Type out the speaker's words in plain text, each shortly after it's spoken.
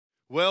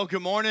Well,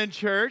 good morning,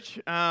 church.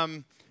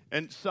 And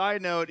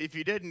side note, if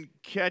you didn't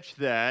catch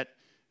that,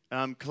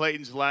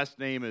 Clayton's last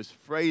name is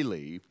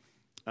Fraley.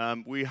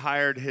 We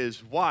hired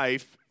his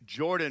wife,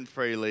 Jordan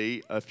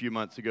Fraley, a few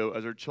months ago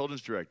as our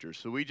children's director.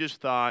 So we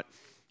just thought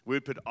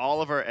we'd put all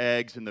of our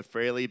eggs in the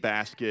Fraley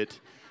basket.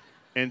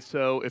 And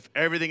so if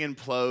everything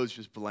implodes,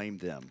 just blame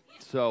them.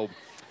 So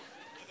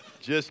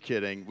just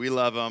kidding. We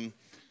love them.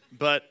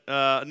 But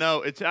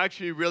no, it's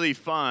actually really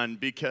fun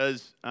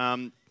because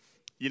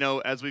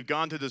as we've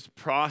gone through this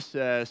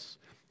process,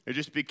 it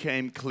just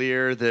became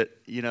clear that,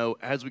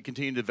 as we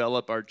continue to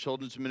develop our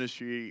children's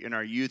ministry and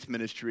our youth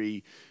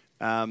ministry,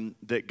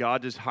 that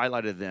God just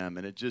highlighted them,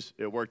 and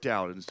it worked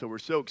out. And so we're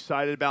so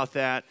excited about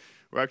that.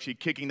 We're actually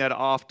kicking that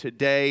off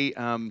today.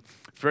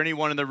 For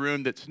anyone in the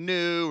room that's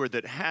new or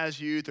that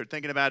has youth or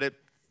thinking about it,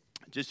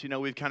 just,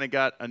 we've kind of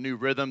got a new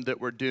rhythm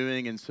that we're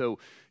doing, and so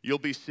you'll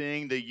be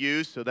seeing the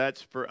youth. So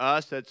that's for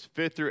us, that's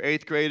 5th through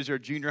 8th grade is our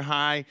junior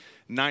high,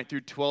 9th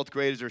through 12th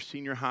grade is our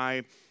senior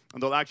high,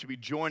 and they'll actually be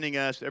joining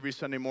us every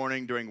Sunday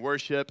morning during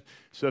worship.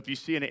 So if you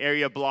see an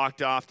area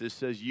blocked off that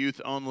says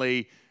youth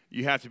only,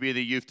 you have to be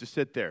the youth to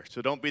sit there.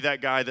 So don't be that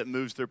guy that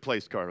moves their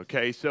place card,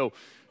 okay? So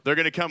they're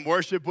going to come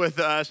worship with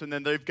us, and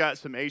then they've got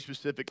some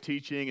age-specific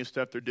teaching and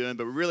stuff they're doing,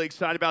 but we're really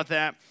excited about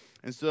that.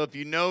 And so if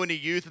you know any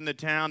youth in the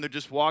town, they're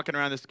just walking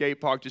around the skate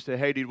park, just say,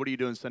 hey, dude, what are you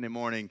doing Sunday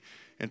morning?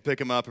 And pick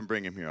them up and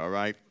bring them here, all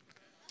right?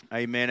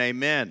 Amen,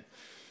 amen.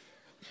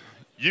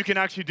 You can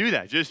actually do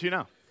that, just You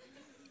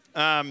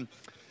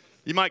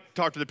might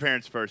talk to the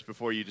parents first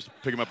before you just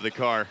pick them up in the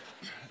car.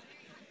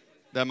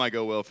 That might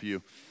go well for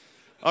you.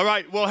 All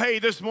right, well, hey,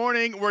 this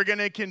morning we're going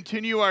to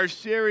continue our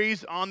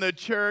series on the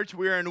church.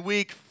 We're in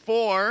week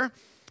 4.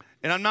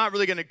 And I'm not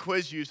really going to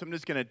quiz you, so I'm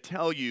just going to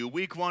tell you.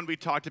 Week 1, we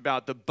talked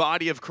about the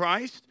body of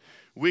Christ.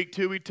 Week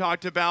 2, we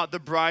talked about the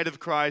bride of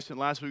Christ. And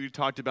last week, we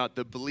talked about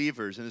the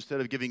believers. And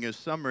instead of giving you a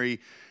summary,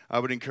 I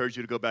would encourage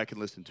you to go back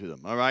and listen to them.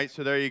 All right,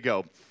 so there you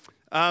go.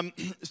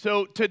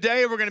 So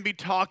today, we're going to be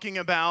talking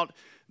about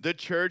the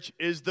church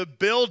is the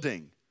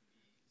building.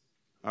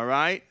 All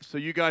right, so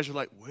you guys are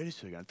like, wait a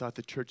second, I thought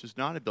the church is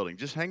not a building.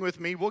 Just hang with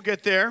me. We'll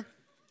get there.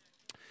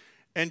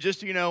 And just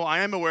so you know, I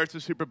am aware it's the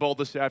Super Bowl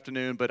this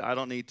afternoon, but I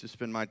don't need to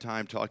spend my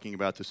time talking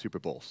about the Super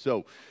Bowl.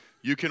 So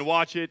you can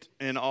watch it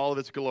in all of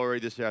its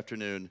glory this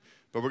afternoon,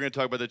 but we're going to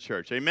talk about the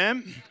church.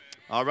 Amen?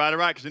 All right,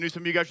 because I knew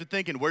some of you guys are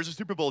thinking, where's the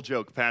Super Bowl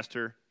joke,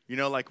 Pastor?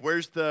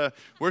 Where's the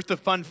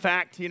fun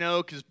fact,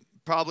 because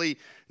probably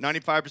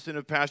 95%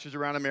 of pastors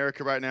around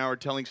America right now are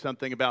telling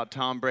something about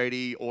Tom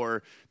Brady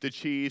or the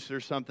Chiefs or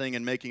something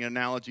and making an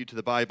analogy to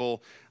the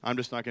Bible. I'm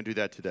just not going to do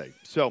that today.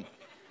 So,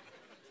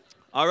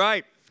 all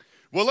right.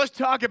 Well, let's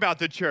talk about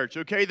the church,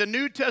 okay? The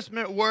New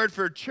Testament word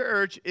for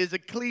church is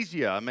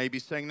ecclesia. I may be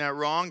saying that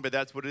wrong, but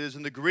that's what it is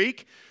in the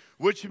Greek,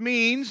 which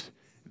means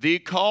the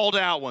called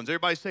out ones.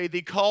 Everybody say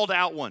the called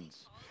out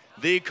ones.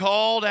 The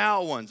called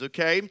out ones,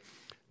 okay?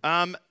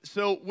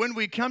 So when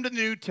we come to the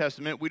New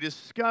Testament, we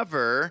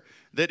discover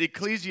that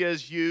ecclesia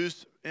is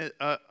used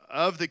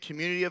of the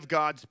community of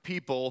God's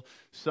people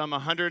some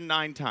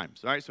 109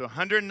 times, all right? So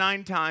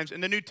 109 times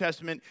in the New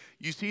Testament,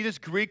 you see this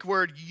Greek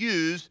word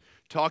used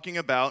talking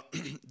about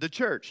the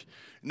church.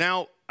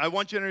 Now, I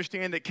want you to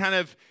understand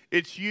that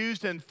it's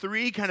used in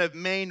 3 kind of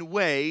main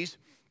ways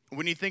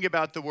when you think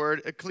about the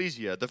word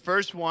ecclesia. The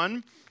first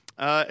one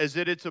is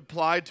that it's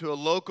applied to a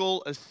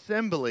local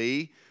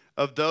assembly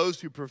of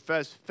those who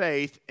profess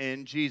faith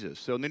in Jesus.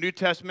 So in the New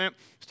Testament,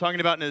 it's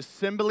talking about an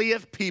assembly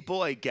of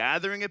people, a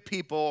gathering of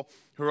people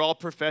who are all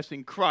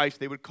professing Christ.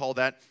 They would call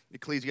that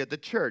ecclesia, the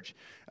church.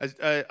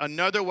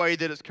 Another way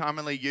that it's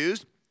commonly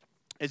used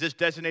is it's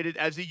designated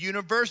as the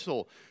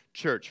universal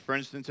church. For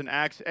instance, in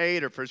Acts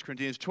 8 or 1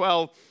 Corinthians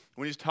 12,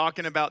 when he's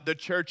talking about the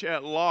church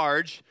at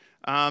large,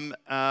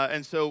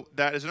 and so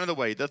that is another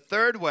way. The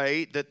third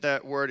way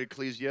that word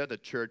ecclesia, the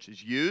church,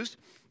 is used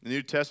in the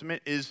New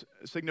Testament is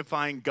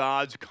signifying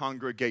God's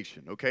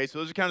congregation, okay? So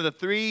those are kind of the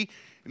 3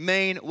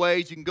 main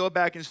ways. You can go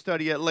back and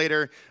study it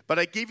later, but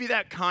I give you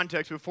that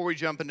context before we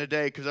jump in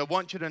today because I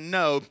want you to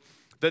know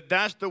that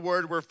that's the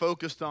word we're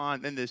focused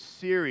on in this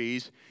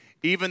series,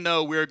 even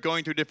though we're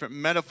going through different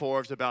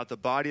metaphors about the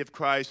body of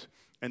Christ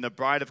and the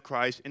bride of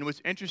Christ. And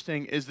what's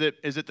interesting is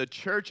that the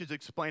church is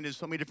explained in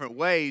so many different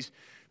ways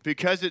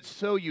because it's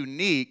so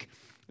unique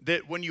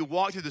that when you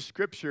walk through the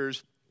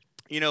scriptures,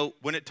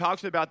 when it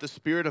talks about the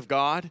Spirit of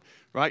God,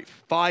 right,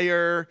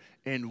 fire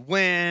and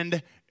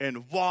wind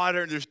and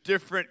water, and there's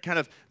different kind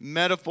of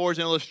metaphors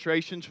and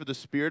illustrations for the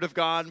Spirit of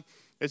God.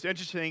 It's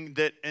interesting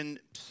that in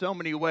so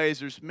many ways,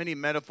 there's many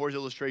metaphors,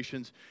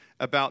 illustrations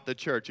about the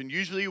church. And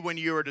usually when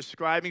you are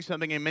describing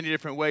something in many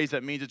different ways,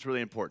 that means it's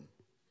really important.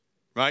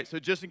 Right? So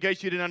just in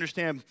case you didn't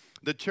understand,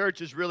 the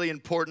church is really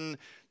important.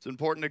 It's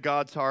important to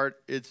God's heart.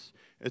 It's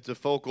a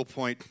focal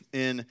point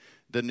in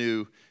the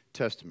New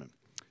Testament.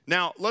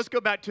 Now, let's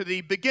go back to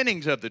the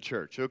beginnings of the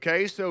church,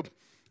 okay? So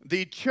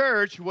the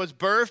church was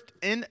birthed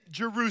in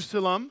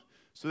Jerusalem.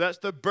 So that's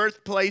the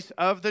birthplace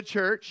of the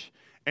church.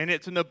 And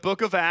it's in the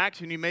book of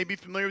Acts, and you may be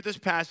familiar with this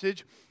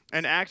passage.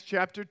 In Acts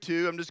chapter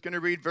 2, I'm just going to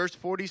read verse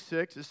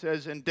 46. It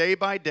says, and day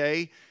by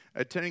day,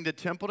 attending the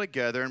temple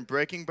together and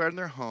breaking bread in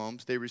their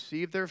homes, they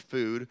received their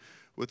food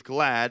with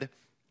glad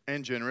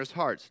and generous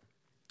hearts.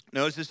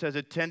 Notice it says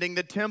attending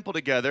the temple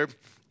together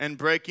and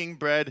breaking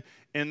bread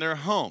in their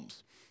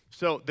homes.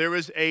 So there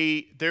was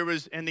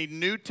in the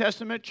New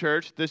Testament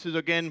church, this is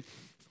again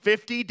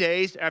 50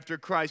 days after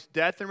Christ's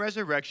death and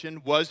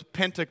resurrection was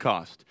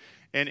Pentecost.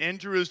 And in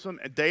Jerusalem,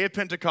 a day of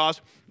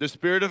Pentecost, the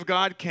Spirit of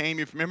God came.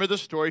 If you remember the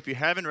story, if you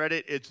haven't read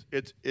it,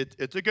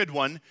 it's a good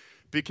one,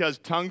 because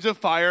tongues of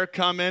fire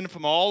come in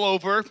from all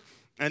over,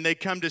 and they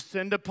come to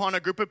descend upon a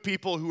group of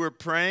people who were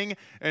praying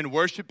and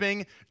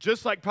worshiping,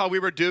 just like probably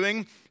we were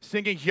doing,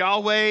 singing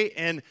Yahweh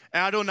and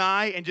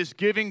Adonai and just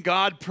giving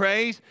God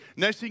praise.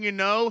 Next thing you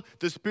know,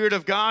 the Spirit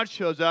of God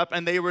shows up,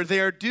 and they were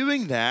there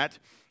doing that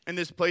in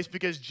this place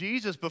because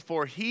Jesus,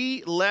 before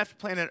he left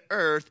planet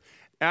Earth,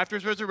 after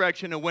his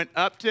resurrection and went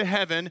up to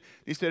heaven,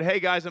 he said, hey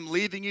guys, I'm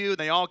leaving you. And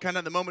they all kind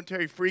of had the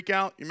momentary freak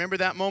out. You remember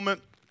that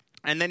moment?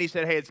 And then he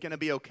said, hey, it's going to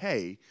be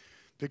okay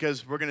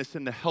because we're going to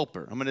send the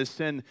helper. I'm going to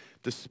send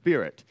the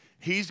Spirit.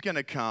 He's going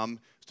to come,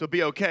 so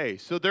be okay.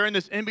 So they're in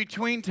this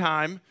in-between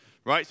time,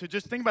 right? So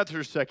just think about this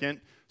for a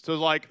second. So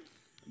like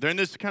they're in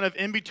this kind of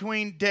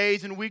in-between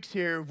days and weeks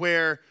here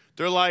where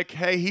they're like,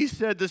 hey, he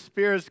said the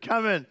Spirit's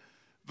coming,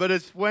 but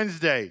it's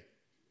Wednesday.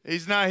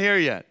 He's not here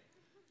yet.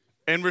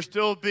 And we're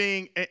still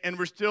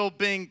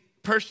being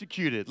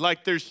persecuted.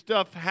 Like there's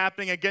stuff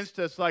happening against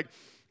us. Like,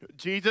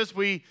 Jesus,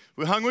 we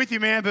hung with you,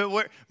 man,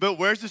 but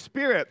where's the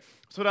Spirit?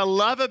 So what I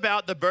love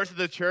about the birth of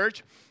the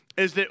church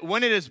is that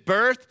when it is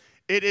birthed,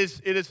 it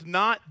is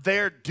not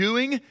their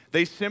doing.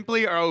 They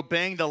simply are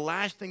obeying the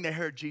last thing they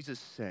heard Jesus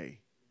say,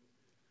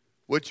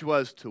 which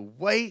was to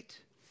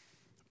wait,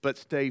 but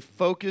stay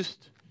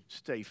focused,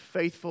 stay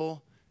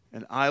faithful,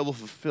 and I will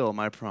fulfill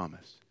my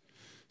promise.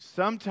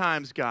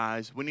 Sometimes,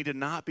 guys, we need to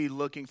not be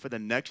looking for the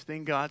next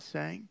thing God's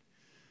saying,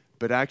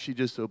 but actually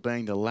just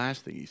obeying the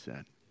last thing he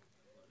said.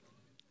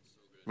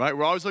 Right?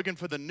 We're always looking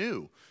for the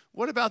new.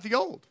 What about the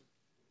old?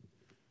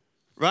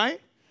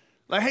 Right?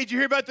 Like, hey, did you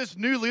hear about this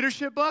new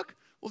leadership book?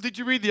 Well, did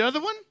you read the other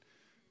one?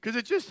 Because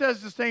it just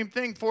says the same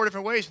thing 4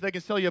 different ways so they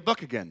can sell you a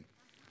book again.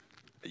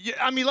 Yeah,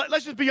 I mean,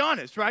 let's just be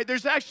honest, right?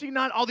 There's actually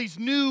not all these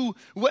new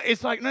ways.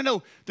 It's like,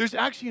 no. There's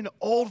actually an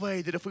old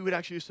way that if we would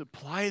actually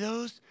supply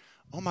those,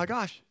 oh my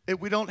gosh,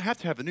 we don't have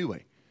to have a new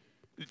way.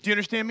 Do you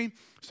understand me?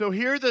 So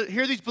here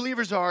these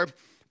believers are.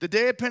 The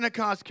day of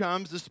Pentecost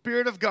comes. The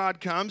Spirit of God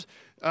comes,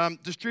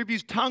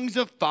 distributes tongues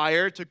of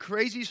fire. It's a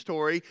crazy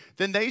story.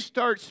 Then they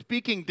start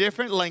speaking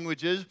different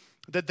languages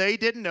that they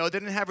didn't know. They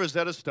didn't have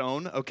Rosetta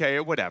Stone, okay,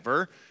 or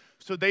whatever.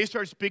 So they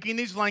start speaking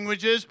these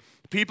languages.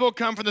 People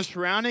come from the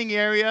surrounding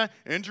area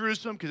in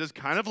Jerusalem because it's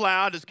kind of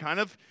loud. It's kind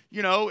of,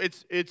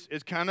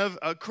 it's kind of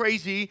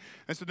crazy.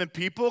 And so then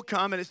people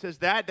come, and it says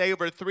that day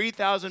over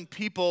 3,000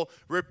 people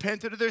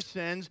repented of their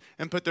sins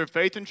and put their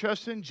faith and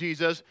trust in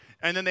Jesus.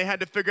 And then they had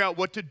to figure out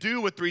what to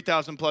do with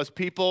 3,000 plus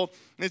people.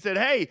 And they said,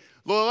 hey,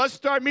 well, let's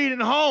start meeting in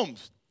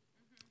homes.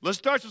 Let's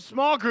start some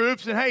small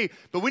groups, and hey,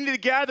 but we need to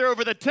gather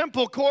over the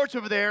temple courts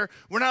over there.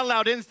 We're not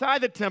allowed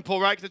inside the temple,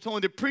 right, because it's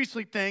only the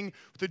priestly thing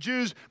with the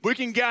Jews. But we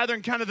can gather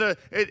in kind of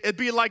it'd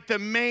be like the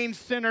main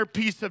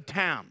centerpiece of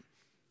town,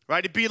 right?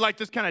 It'd be like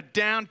this kind of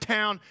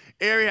downtown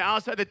area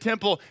outside the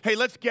temple. Hey,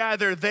 let's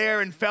gather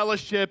there and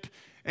fellowship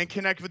and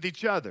connect with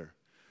each other,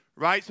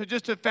 right? So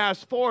just to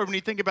fast forward, when you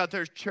think about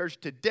their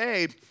church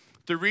today,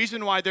 the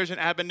reason why there's an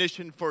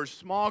admonition for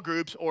small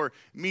groups or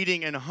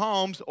meeting in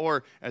homes,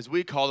 or as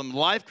we call them,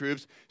 life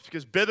groups, is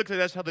because biblically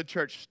that's how the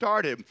church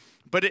started.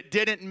 But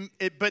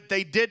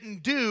they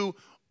didn't do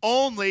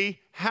only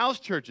house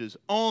churches,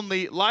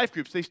 only life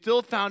groups. They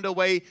still found a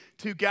way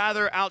to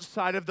gather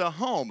outside of the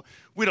home.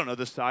 We don't know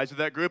the size of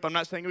that group. I'm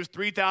not saying it was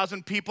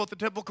 3,000 people at the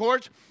temple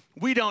courts.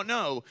 We don't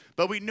know.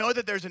 But we know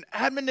that there's an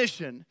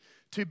admonition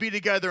to be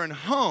together in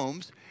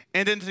homes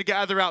and then to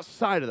gather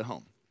outside of the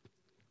home.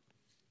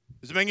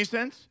 Does it make any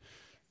sense?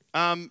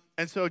 And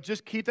so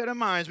just keep that in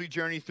mind as we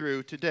journey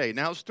through today.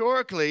 Now,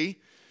 historically,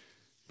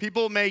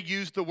 people may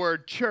use the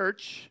word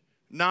church,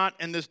 not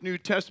in this New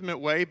Testament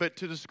way, but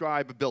to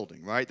describe a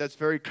building, right? That's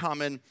very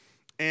common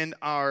in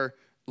our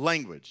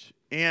language.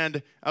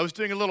 And I was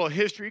doing a little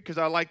history because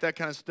I like that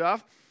kind of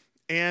stuff.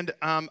 And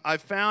I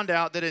found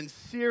out that in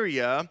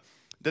Syria,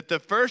 that the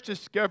first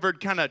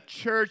discovered kind of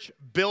church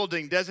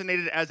building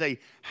designated as a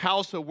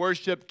house of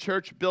worship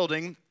church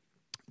building,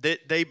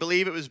 that they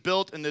believe it was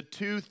built in the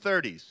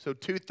 230s, so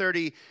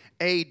 230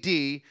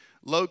 A.D.,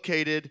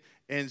 located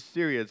in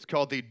Syria. It's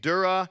called the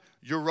Dura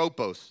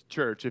Europos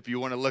Church, if you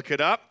want to look it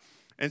up.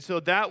 And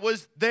so that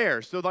was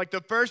there. So like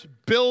the first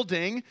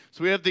building,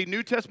 so we have the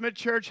New Testament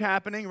church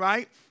happening,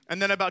 right? And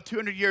then about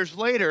 200 years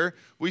later,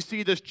 we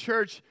see this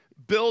church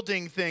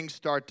building thing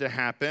start to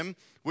happen,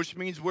 which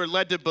means we're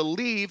led to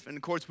believe, and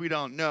of course we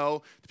don't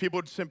know,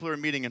 people simply are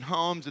meeting in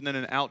homes and then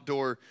in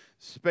outdoor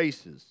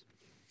spaces.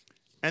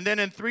 And then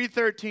in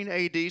 313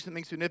 A.D.,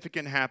 something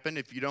significant happened,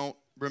 if you don't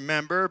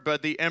remember,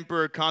 but the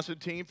Emperor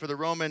Constantine for the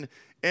Roman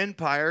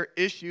Empire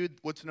issued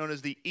what's known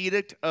as the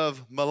Edict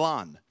of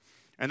Milan.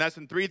 And that's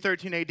in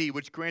 313 A.D.,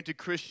 which granted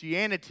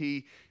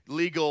Christianity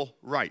legal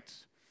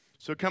rights.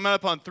 So coming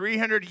up on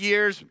 300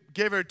 years,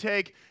 give or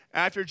take,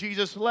 after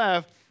Jesus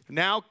left,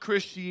 now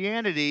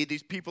Christianity,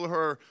 these people who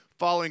are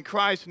following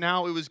Christ,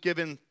 now it was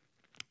given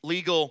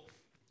legal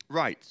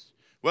rights.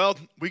 Well,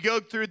 we go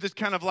through this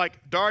kind of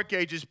like Dark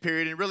Ages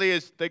period, and it really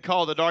is, they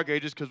call it the Dark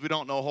Ages because we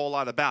don't know a whole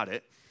lot about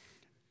it.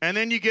 And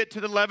then you get to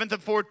the 11th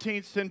and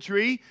 14th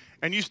century,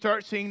 and you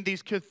start seeing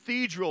these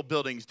cathedral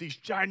buildings, these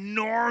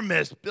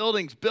ginormous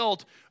buildings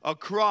built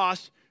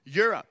across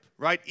Europe,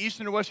 right?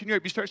 Eastern and Western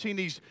Europe. You start seeing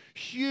these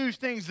huge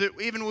things that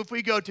even if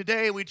we go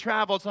today and we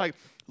travel, it's like,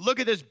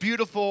 look at this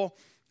beautiful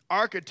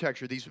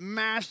architecture. These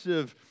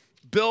massive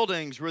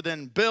buildings were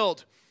then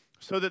built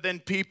so that then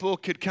people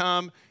could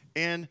come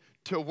in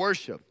to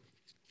worship.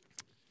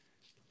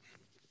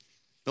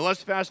 Now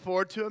let's fast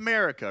forward to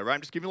America, right? I'm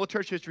just giving you a little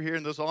church history here,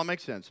 and this all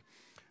makes sense.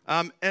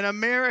 In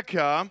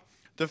America,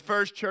 the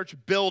first church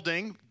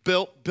building,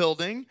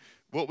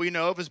 what we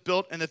know of, is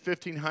built in the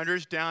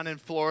 1500s down in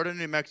Florida,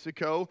 New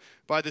Mexico,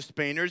 by the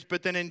Spaniards.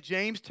 But then in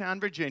Jamestown,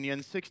 Virginia, in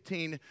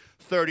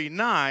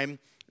 1639,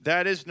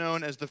 that is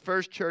known as the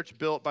first church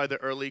built by the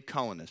early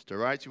colonists, all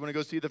right? So you want to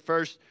go see the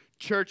first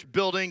church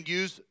building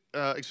used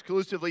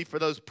exclusively for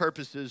those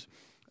purposes.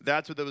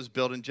 That's what was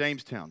built in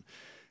Jamestown.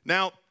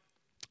 Now,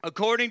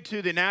 according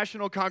to the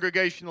National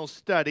Congregational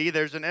Study,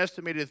 there's an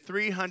estimated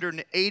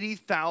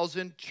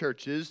 380,000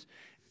 churches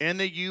in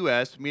the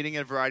U.S. meeting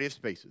in a variety of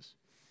spaces.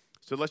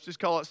 So let's just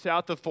call it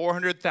south of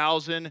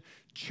 400,000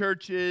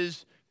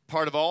 churches,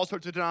 part of all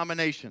sorts of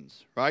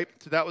denominations, right?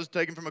 So that was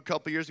taken from a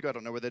couple years ago. I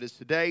don't know where that is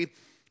today,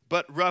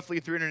 but roughly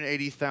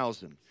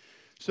 380,000.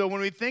 So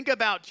when we think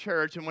about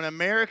church, and when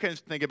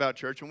Americans think about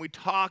church, when we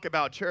talk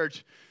about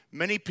church,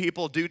 many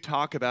people do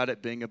talk about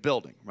it being a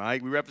building,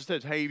 right? We reference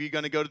this, hey, you're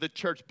going to go to the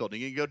church building,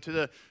 you go to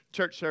the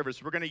church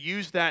service. We're going to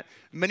use that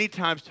many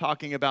times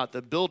talking about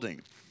the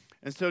building.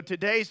 And so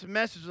today's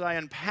message, as I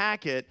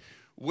unpack it,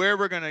 where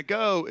we're going to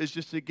go is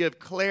just to give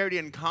clarity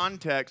and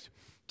context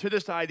to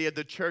this idea of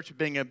the church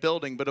being a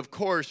building. But of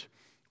course,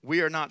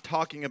 we are not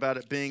talking about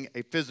it being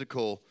a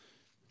physical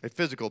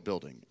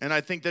building. And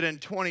I think that in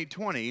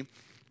 2020,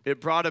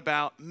 it brought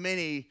about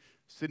many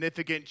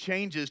significant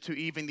changes to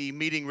even the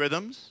meeting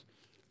rhythms,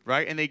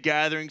 right, and the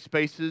gathering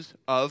spaces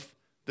of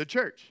the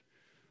church,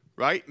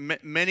 right?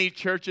 Many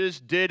churches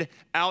did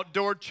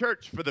outdoor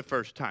church for the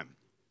first time.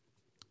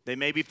 They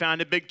maybe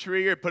found a big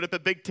tree or put up a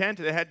big tent.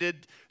 They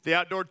did the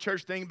outdoor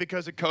church thing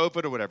because of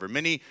COVID or whatever.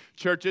 Many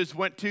churches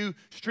went to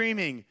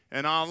streaming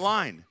and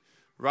online,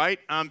 right?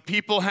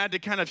 People had to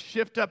kind of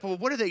shift up. Well,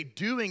 what are they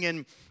doing?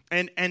 And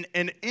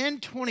in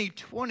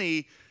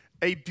 2020,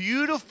 a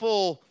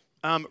beautiful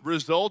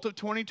result of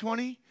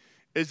 2020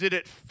 is that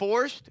it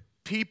forced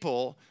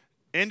people,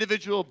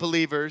 individual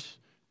believers,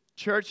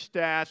 church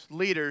staffs,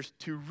 leaders,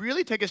 to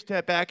really take a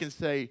step back and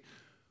say,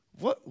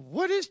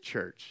 what is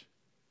church?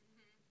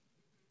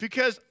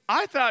 Because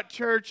I thought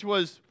church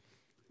was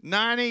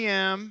 9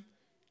 a.m.,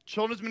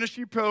 children's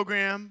ministry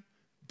program,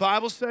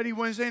 Bible study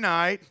Wednesday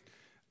night.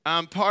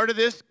 I'm part of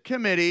this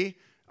committee.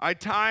 I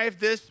tithe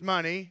this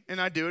money, and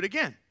I do it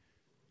again.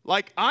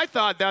 Like, I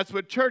thought that's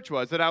what church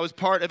was, that I was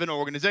part of an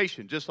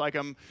organization, just like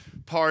I'm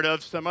part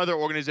of some other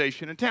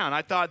organization in town.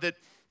 I thought that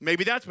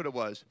maybe that's what it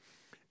was.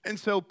 And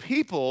so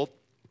people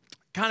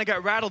kind of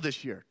got rattled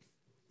this year,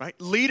 right?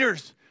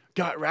 Leaders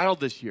got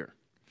rattled this year.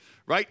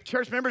 Right?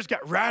 Church members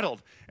got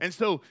rattled. And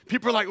so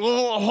people are like,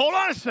 well, hold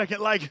on a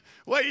second. Like,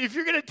 wait, if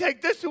you're going to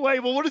take this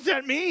away, well, what does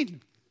that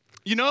mean?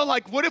 You know,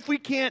 like, what if we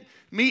can't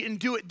meet and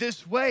do it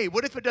this way?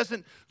 What if it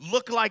doesn't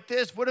look like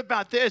this? What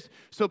about this?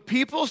 So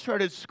people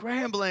started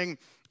scrambling.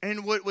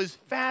 And what was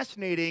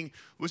fascinating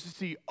was to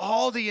see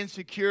all the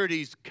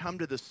insecurities come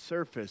to the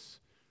surface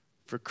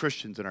for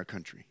Christians in our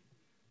country.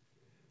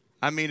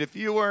 I mean, if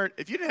you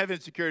didn't have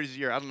insecurities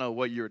here, I don't know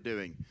what you were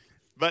doing.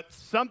 But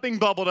something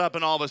bubbled up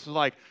and all of us was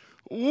like,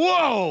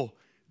 whoa,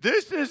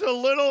 this is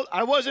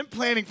I wasn't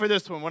planning for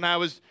this one when I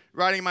was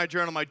writing my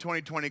journal, my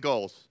 2020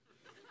 goals.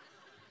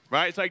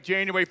 Right? It's like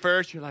January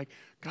 1st, you're like,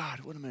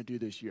 God, what am I going to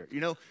do this year? You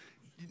know,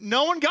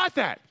 no one got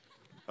that.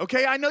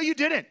 Okay, I know you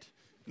didn't.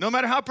 No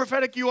matter how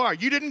prophetic you are,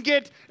 you didn't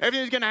get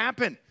everything's going to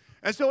happen.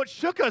 And so it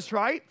shook us,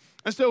 right?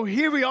 And so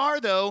here we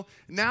are, though.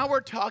 Now we're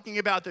talking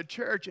about the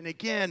church. And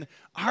again,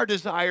 our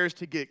desire is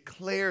to get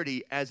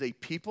clarity as a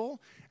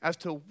people as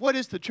to what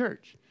is the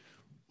church?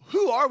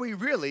 Who are we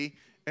really?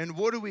 And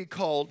what are we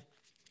called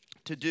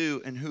to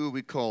do, and who are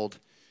we called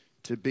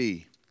to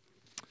be?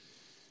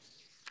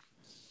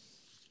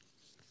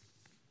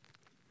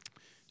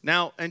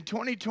 Now, in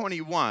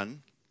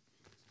 2021,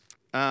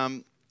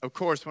 of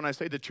course, when I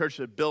say the church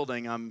is a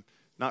building, I'm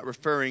not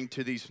referring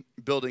to these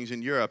buildings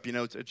in Europe. You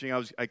know, it's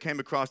interesting. I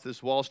came across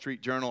this Wall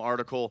Street Journal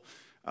article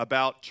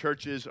about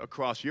churches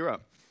across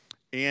Europe.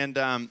 And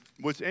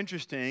what's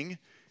interesting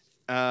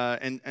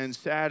and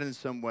sad in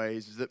some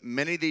ways is that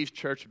many of these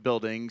church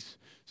buildings,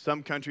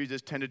 some countries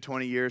it's 10 to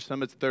 20 years,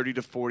 some it's 30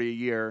 to 40 a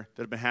year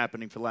that have been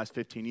happening for the last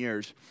 15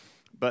 years.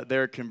 But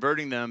they're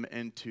converting them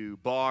into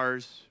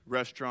bars,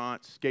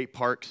 restaurants, skate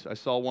parks. I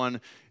saw one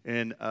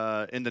in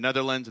the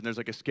Netherlands, and there's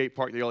like a skate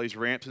park. They got all these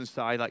ramps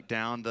inside, like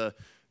down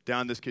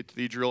this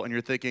cathedral. And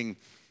you're thinking,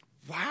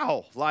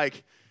 wow,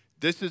 like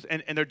this is,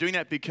 and they're doing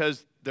that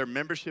because their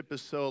membership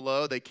is so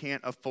low, they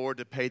can't afford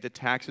to pay the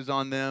taxes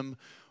on them,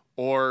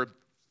 or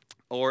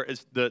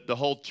is the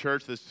whole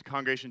church, this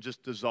congregation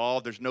just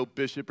dissolved. There's no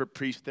bishop or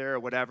priest there or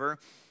whatever.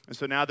 And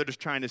so now they're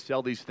just trying to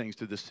sell these things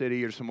to the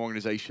city or some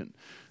organization.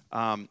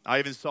 I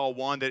even saw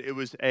one that it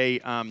was a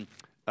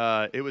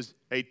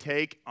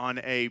take on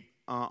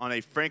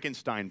a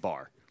Frankenstein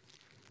bar.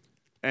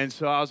 And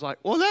so I was like,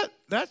 well,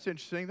 that's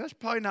interesting. That's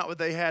probably not what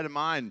they had in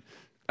mind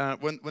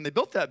when they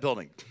built that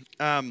building.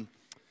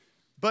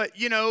 But,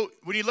 you know,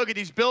 when you look at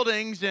these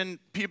buildings and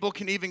people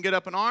can even get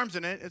up in arms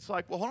in it, it's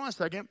like, well, hold on a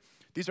second.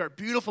 These are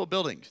beautiful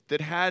buildings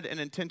that had an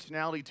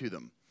intentionality to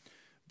them.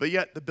 But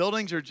yet the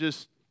buildings are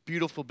just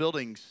beautiful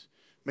buildings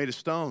made of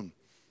stone.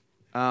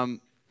 But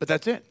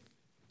that's it.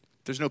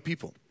 There's no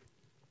people,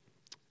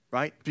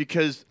 right?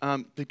 Because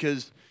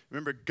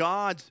remember,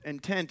 God's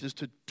intent is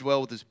to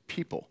dwell with his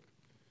people,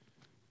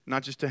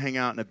 not just to hang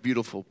out in a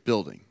beautiful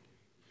building.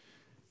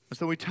 And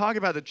so when we talk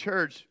about the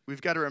church,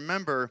 we've got to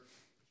remember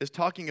it's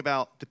talking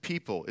about the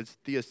people. It's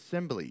the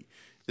assembly.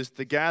 It's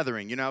the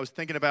gathering. You know, I was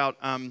thinking about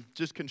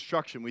just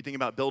construction. We think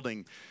about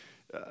building.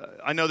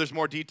 I know there's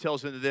more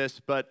details into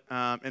this, but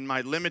in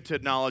my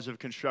limited knowledge of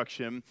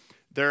construction,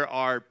 there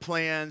are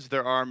plans,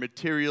 there are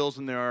materials,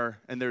 and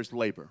there's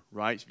labor,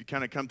 right? So you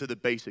kind of come to the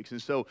basics.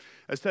 And so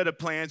a set of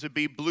plans would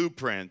be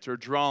blueprints or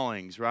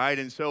drawings, right?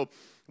 And so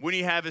when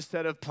you have a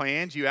set of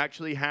plans, you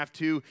actually have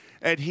to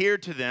adhere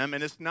to them.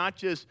 And it's not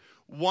just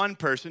one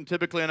person.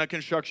 Typically on a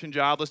construction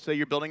job, let's say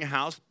you're building a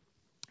house,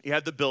 you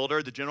have the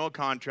builder, the general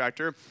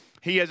contractor.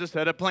 He has a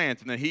set of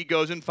plans, and then he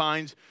goes and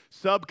finds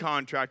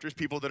subcontractors,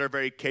 people that are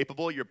very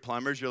capable, your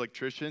plumbers, your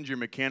electricians, your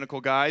mechanical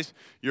guys,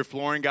 your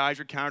flooring guys,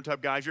 your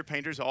countertop guys, your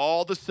painters,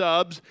 all the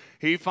subs.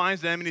 He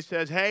finds them, and he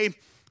says, hey,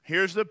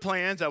 here's the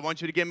plans. I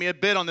want you to give me a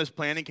bid on this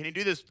plan, and can you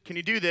do this? Can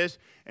you do this?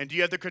 And do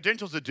you have the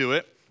credentials to do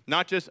it?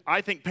 Not just, I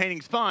think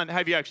painting's fun.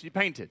 Have you actually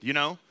painted, you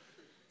know?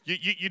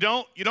 You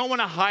don't want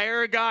to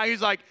hire a guy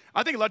who's like,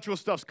 I think electrical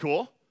stuff's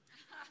cool.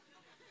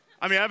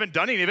 I mean, I haven't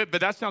done any of it,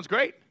 but that sounds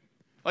great.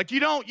 Like,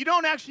 you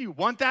don't actually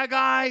want that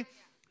guy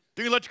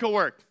doing electrical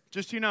work,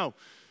 just so you know.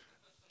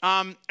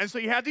 And so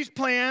you have these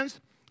plans,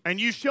 and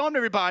you show them to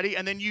everybody,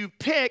 and then you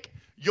pick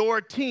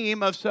your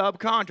team of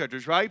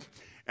subcontractors, right?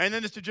 And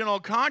then it's the general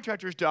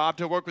contractor's job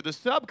to work with the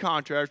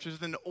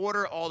subcontractors and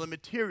order all the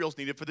materials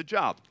needed for the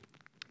job.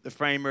 The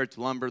framer, it's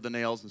lumber, the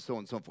nails, and so on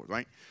and so forth,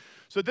 right?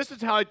 So this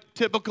is how a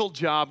typical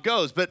job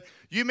goes. But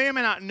you may or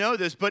may not know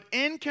this, but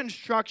in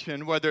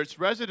construction, whether it's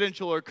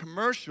residential or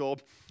commercial,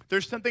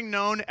 there's something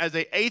known as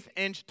an 1/8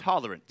 inch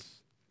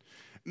tolerance,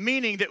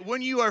 meaning that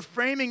when you are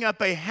framing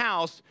up a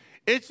house,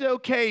 it's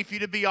okay for you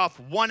to be off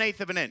 1/8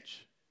 of an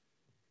inch.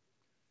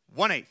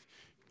 1/8.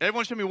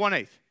 Everyone show me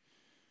 1/8.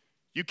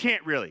 You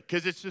can't really,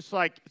 because it's just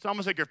like, it's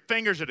almost like your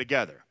fingers are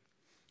together.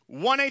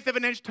 1/8 of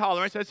an inch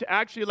tolerance, that's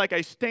actually like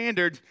a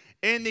standard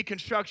in the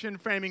construction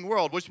framing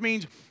world, which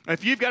means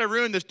if you've got a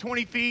room that's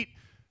 20 feet,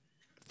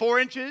 4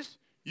 inches,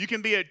 you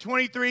can be at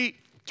 20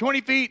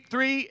 feet,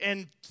 3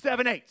 and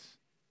 7/8.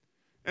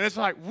 And it's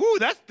like, woo,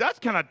 that's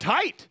kind of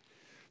tight.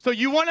 So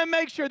you want to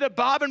make sure that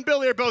Bob and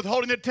Billy are both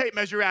holding the tape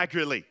measure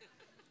accurately,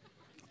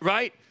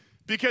 right?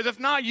 Because if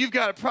not, you've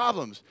got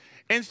problems.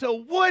 And so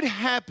what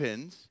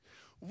happens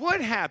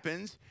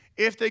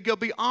if they go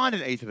beyond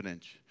 1/8 of an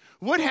inch?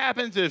 What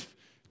happens if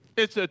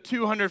it's a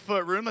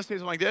 200-foot room, let's say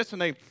something like this,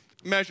 and they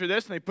measure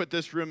this, and they put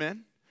this room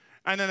in,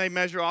 and then they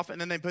measure off,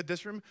 and then they put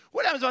this room?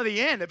 What happens by the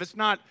end if it's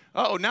not,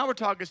 now we're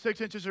talking 6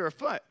 inches or a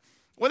foot?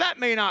 Well, that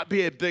may not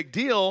be a big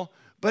deal,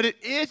 but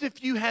it is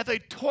if you have a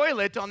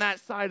toilet on that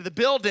side of the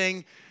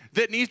building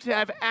that needs to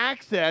have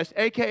access,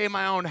 a.k.a.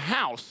 my own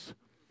house.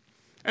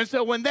 And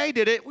so when they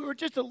did it, we were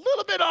just a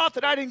little bit off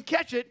that I didn't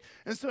catch it.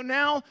 And so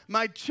now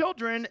my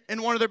children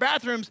in one of their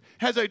bathrooms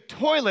has a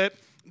toilet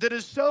that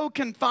is so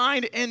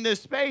confined in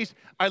this space,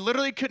 I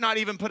literally could not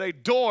even put a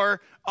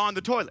door on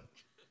the toilet.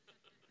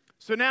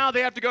 So now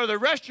they have to go to the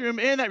restroom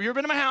in that. You ever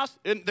been to my house?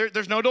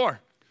 There's no door.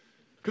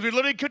 Because we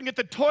literally couldn't get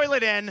the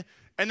toilet in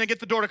and then get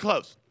the door to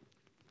close.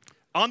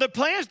 On the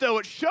plans, though,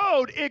 it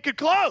showed it could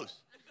close.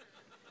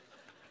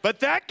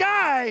 But that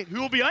guy, who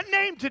will be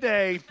unnamed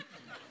today,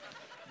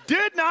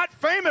 did not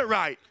frame it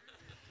right.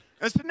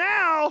 And so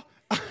now,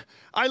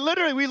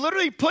 we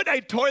literally put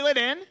a toilet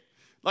in,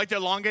 like the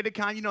elongated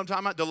kind. You know what I'm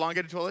talking about? The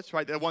elongated toilets,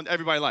 right? The one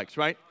everybody likes,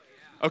 right?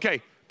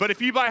 Okay, but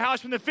if you buy a house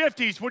from the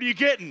 50s, what are you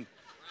getting?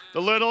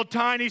 The little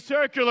tiny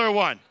circular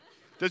one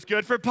that's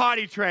good for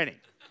potty training,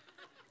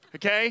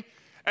 okay?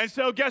 And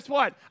so guess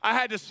what? I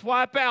had to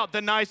swap out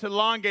the nice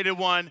elongated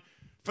one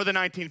for the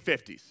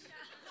 1950s,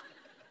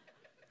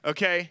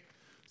 okay?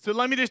 So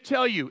let me just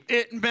tell you,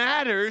 it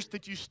matters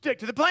that you stick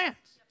to the plans,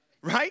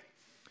 right?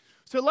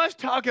 So let's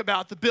talk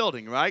about the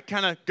building, right?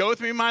 Kind of go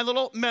through my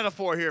little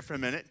metaphor here for a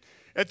minute.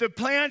 If the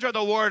plans are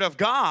the word of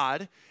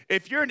God,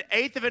 if you're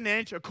 1/8 of an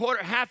inch, a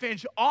quarter, half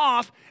inch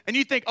off, and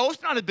you think,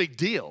 it's not a big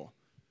deal.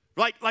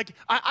 Like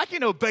I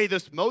can obey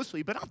this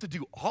mostly, but I don't have to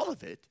do all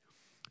of it.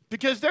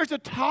 Because there's a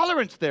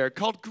tolerance there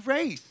called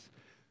grace.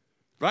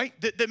 right?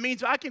 That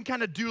means I can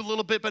kind of do a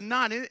little bit, but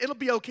not. It'll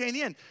be okay in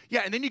the end.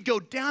 Yeah, and then you go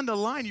down the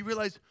line, you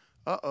realize,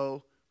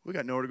 we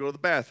got nowhere to go to the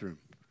bathroom,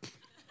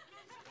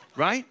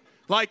 right?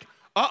 Like,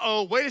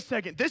 wait a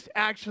second. This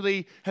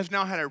actually has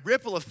now had a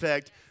ripple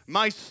effect.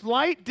 My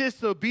slight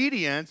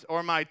disobedience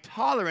or my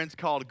tolerance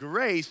called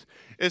grace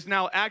is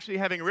now actually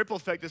having a ripple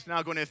effect that's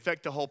now going to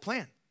affect the whole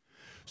plan.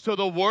 So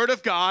the Word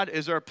of God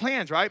is our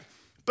plans, right?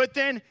 But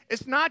then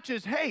it's not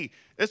just,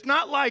 it's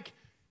not like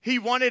he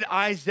wanted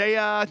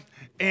Isaiah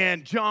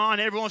and John,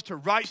 everyone wants to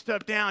write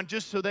stuff down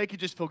just so they could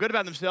just feel good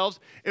about themselves.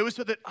 It was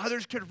so that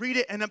others could read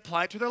it and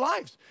apply it to their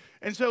lives.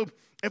 And so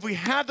if we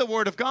have the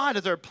Word of God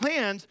as our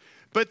plans,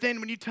 but then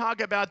when you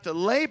talk about the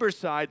labor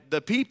side,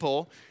 the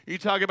people, you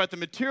talk about the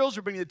materials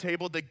we're bringing to the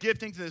table, the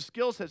giftings and the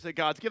skill sets that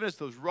God's given us,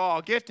 those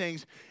raw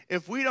giftings,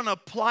 if we don't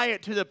apply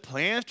it to the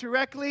plans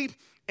directly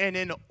and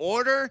in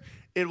order,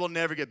 it will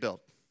never get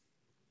built.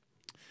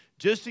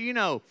 Just so you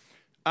know,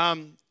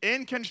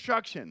 in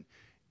construction,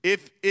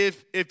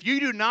 if you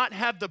do not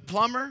have the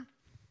plumber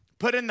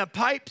put in the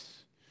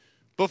pipes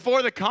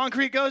before the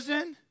concrete goes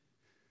in,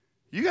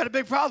 you got a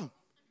big problem.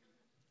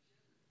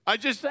 I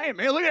just saying,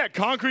 man, look at that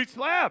concrete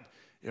slab.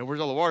 Yeah,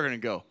 where's all the water going to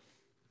go?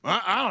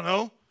 I don't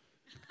know.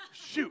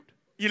 Shoot.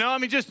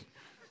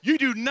 You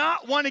do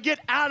not want to get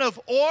out of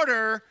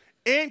order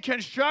in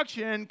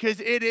construction because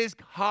it is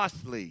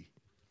costly.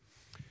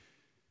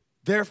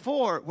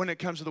 Therefore, when it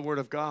comes to the Word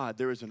of God,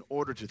 there is an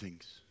order to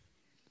things.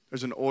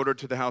 There's an order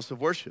to the house of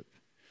worship.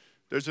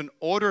 There's an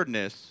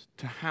orderedness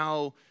to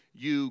how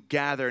you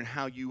gather and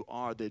how you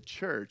are the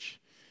church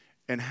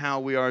and how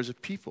we are as a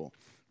people.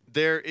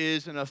 There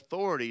is an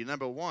authority,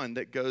 number one,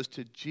 that goes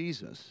to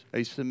Jesus,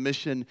 a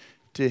submission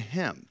to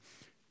him.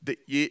 That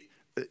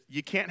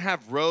you can't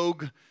have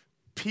rogue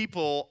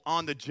people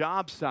on the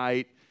job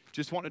site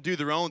just want to do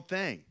their own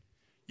thing.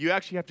 You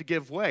actually have to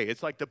give way.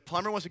 It's like the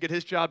plumber wants to get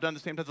his job done the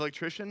same time as the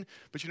electrician,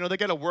 but they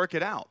got to work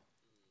it out.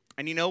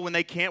 And when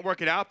they can't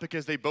work it out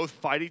because they both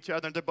fight each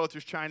other and they're both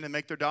just trying to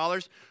make their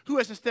dollars, who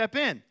has to step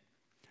in?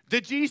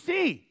 The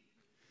GC.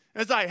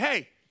 It's like,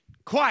 hey,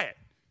 quiet.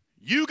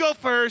 You go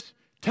first.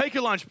 Take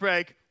a lunch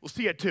break. We'll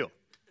see you at 2.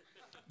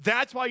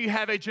 That's why you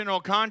have a general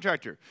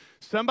contractor.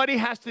 Somebody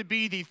has to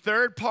be the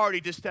third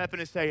party to step in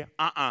and say,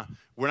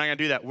 we're not going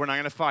to do that. We're not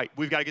going to fight.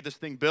 We've got to get this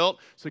thing built.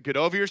 So get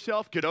over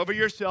yourself,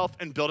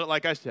 and build it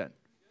like I said.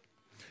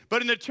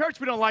 But in the church,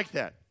 we don't like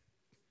that.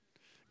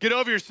 Get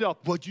over yourself.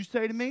 What'd you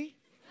say to me?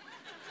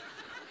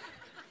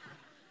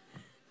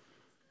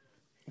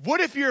 What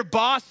if your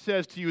boss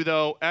says to you,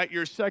 though, at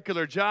your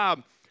secular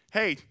job,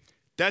 hey,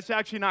 that's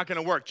actually not going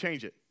to work.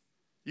 Change it.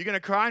 You going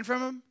to cry in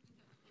front of him?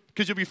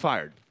 Because you'll be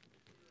fired.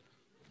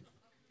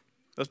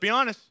 Let's be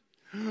honest.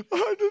 I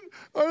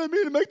didn't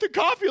mean to make the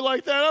coffee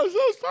like that. I was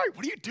so sorry.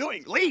 What are you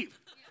doing? Leave.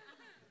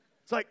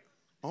 It's like,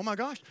 oh my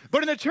gosh.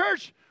 But in the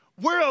church,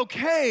 we're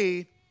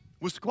okay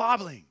with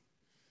squabbling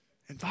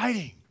and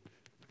fighting.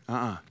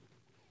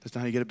 That's not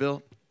how you get it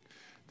built.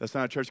 That's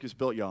not how a church gets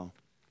built, y'all.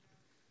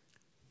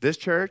 This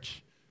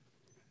church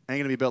ain't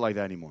going to be built like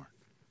that anymore.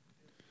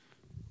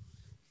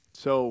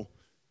 So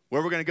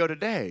where we're going to go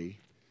today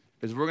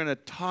is we're going to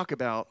talk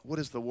about what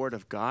does the Word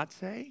of God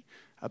say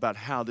about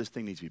how this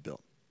thing needs to be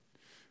built.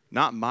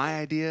 Not my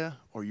idea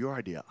or your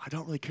idea. I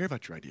don't really care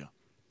about your idea.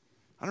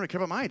 I don't really care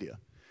about my idea.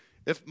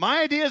 If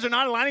my ideas are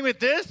not aligning with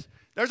this,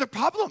 there's a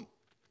problem,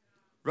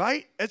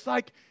 right? It's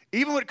like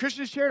even what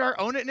Christians shared, our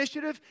own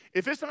initiative,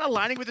 if it's not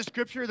aligning with the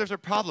Scripture, there's a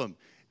problem.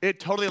 It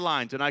totally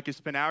aligns, and I could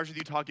spend hours with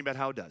you talking about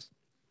how it does.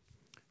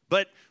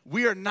 But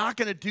we are not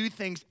going to do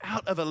things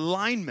out of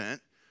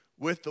alignment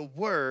with the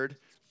Word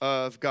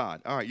of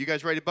God. All right, you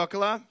guys ready to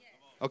buckle up? Yes.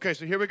 Okay,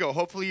 so here we go.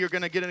 Hopefully you're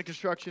going to get into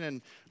construction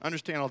and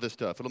understand all this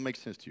stuff. It'll make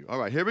sense to you. All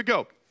right, here we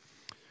go.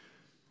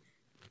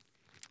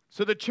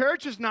 So the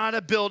church is not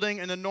a building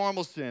in the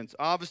normal sense.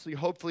 Obviously,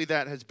 hopefully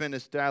that has been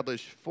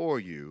established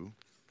for you.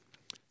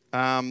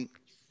 So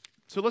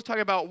let's talk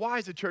about why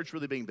is the church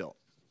really being built?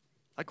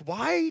 Like,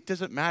 why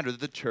does it matter that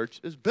the church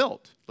is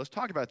built? Let's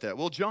talk about that.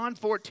 Well, John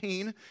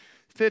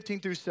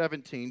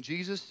 14:15-17,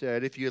 Jesus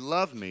said, if you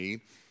love me,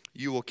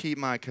 you will keep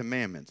my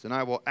commandments. And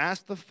I will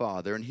ask the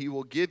Father, and he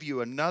will give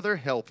you another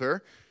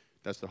helper,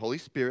 that's the Holy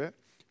Spirit,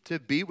 to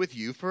be with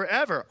you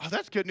forever. Oh,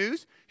 that's good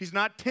news. He's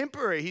not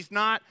temporary. He's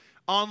not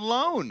on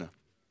loan.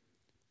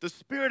 The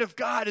Spirit of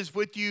God is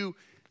with you.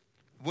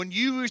 When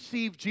you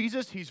receive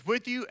Jesus, he's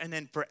with you, and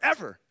then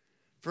forever.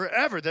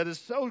 Forever. That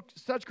is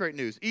such great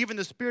news. Even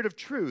the Spirit of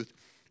truth,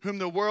 whom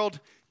the world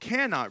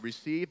cannot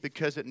receive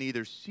because it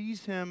neither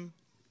sees him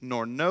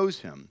nor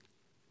knows him.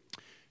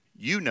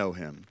 You know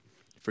him,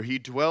 for he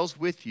dwells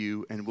with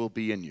you and will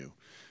be in you.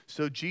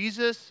 So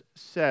Jesus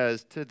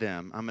says to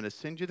them, I'm going to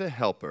send you the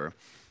helper.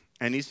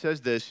 And he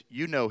says this,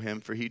 you know him,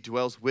 for he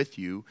dwells with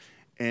you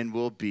and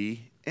will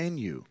be in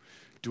you.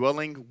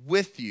 Dwelling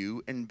with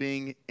you and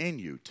being in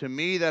you. To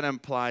me, that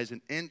implies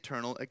an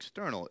internal,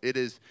 external. It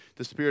is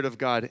the Spirit of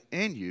God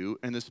in you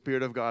and the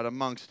Spirit of God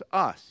amongst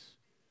us.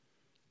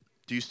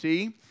 Do you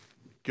see?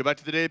 Go back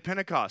to the day of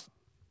Pentecost.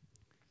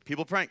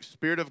 People praying.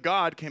 Spirit of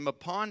God came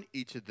upon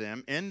each of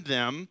them, in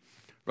them,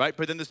 right?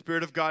 But then the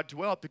Spirit of God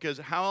dwelt, because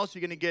how else are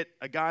you going to get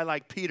a guy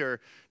like Peter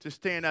to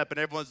stand up and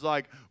everyone's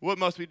like, what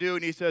must we do?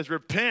 And he says,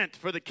 repent,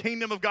 for the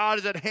kingdom of God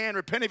is at hand.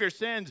 Repent of your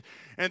sins.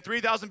 And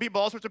 3,000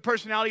 people, all sorts of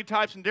personality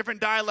types and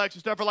different dialects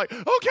and stuff are like,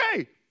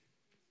 okay.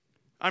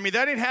 I mean,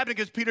 that ain't happening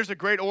because Peter's a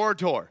great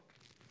orator.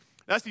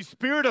 That's the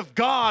Spirit of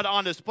God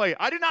on display.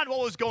 I did not know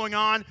what was going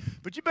on,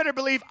 but you better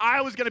believe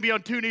I was going to be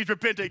on 2 knees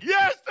repenting.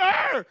 Yes,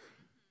 sir!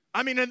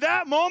 I mean, in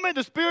that moment,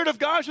 the Spirit of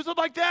God shows up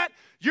like that.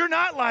 You're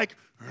not like,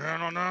 I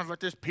don't know, like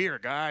this Peter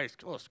guy, he's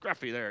a little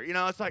scruffy there. You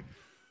know, it's like,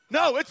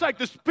 no, it's like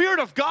the Spirit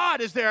of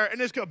God is there, and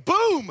it's go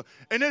boom,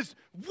 and it's,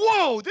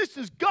 whoa, this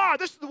is God.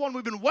 This is the one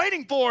we've been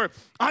waiting for.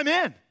 I'm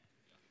in.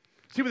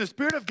 See, when the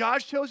Spirit of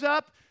God shows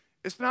up,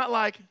 it's not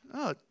like,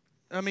 oh,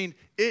 I mean,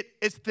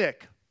 it's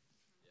thick.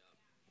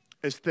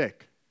 It's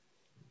thick.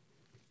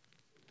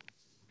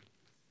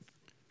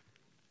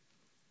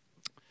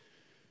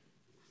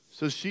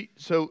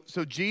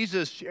 So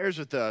Jesus shares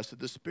with us that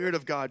the Spirit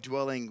of God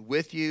dwelling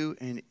with you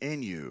and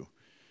in you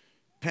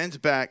pens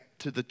back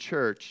to the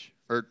church,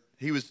 or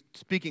he was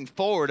speaking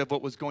forward of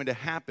what was going to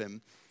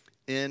happen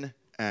in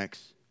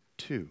Acts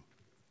 2.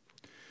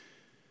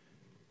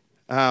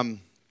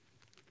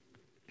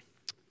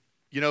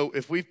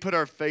 If we've put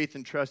our faith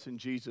and trust in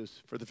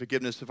Jesus for the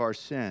forgiveness of our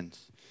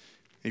sins,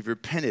 and you've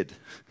repented,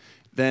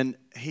 then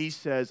he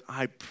says,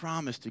 I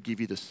promise to give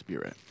you the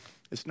Spirit.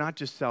 It's not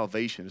just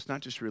salvation. It's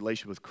not just a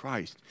relation with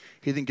Christ.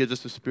 He then gives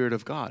us the Spirit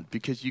of God,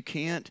 because you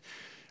can't,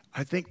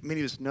 I think many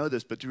of us know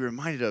this, but to be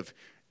reminded of,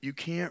 you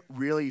can't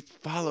really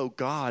follow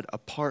God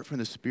apart from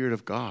the Spirit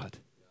of God.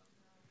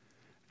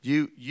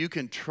 You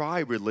can try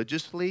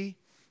religiously.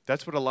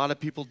 That's what a lot of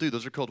people do.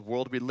 Those are called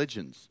world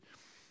religions.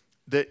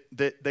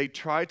 That they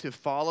try to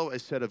follow a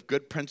set of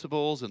good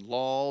principles and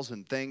laws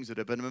and things that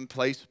have been in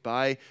place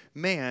by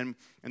man,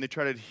 and they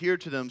try to adhere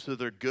to them so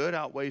their good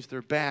outweighs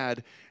their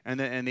bad, and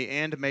then in the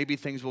end, maybe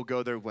things will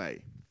go their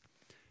way.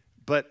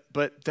 But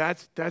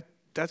that's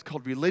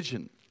called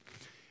religion.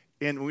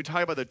 And when we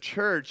talk about the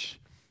church,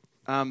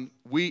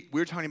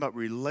 we're talking about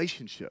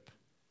relationship.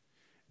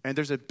 And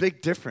there's a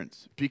big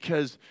difference,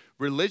 because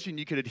religion,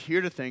 you could adhere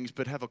to things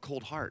but have a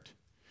cold heart,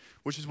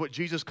 which is what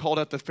Jesus called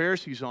out the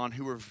Pharisees on,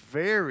 who were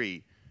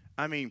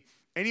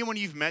anyone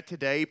you've met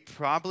today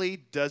probably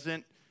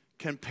doesn't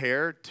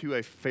compare to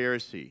a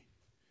Pharisee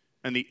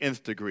in the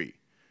nth degree.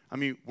 I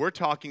mean, we're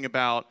talking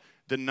about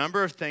the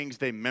number of things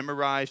they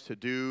memorized to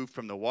do,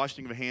 from the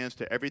washing of hands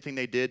to everything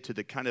they did, to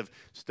the kind of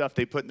stuff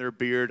they put in their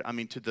beard,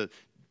 to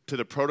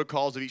the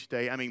protocols of each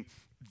day. I mean,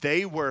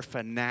 they were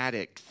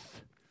fanatics.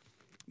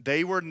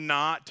 They were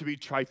not to be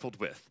trifled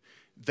with.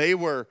 They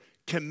were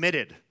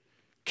committed,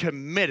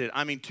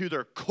 to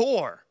their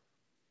core.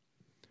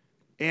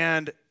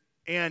 And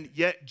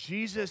yet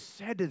Jesus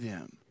said to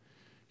them,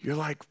 you're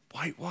like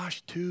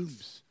whitewashed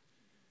tombs.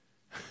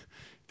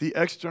 The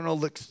external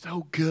looks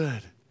so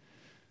good,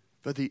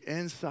 but the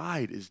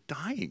inside is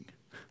dying.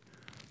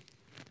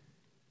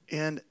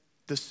 And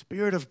the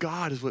Spirit of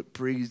God is what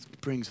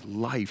brings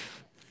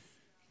life,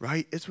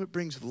 right? It's what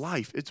brings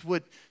life. It's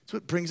what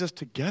brings us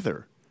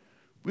together.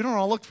 We don't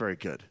all look very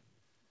good.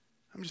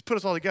 Just put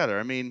us all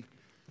together.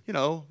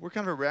 We're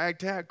kind of a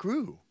ragtag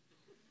crew.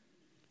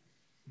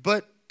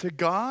 But to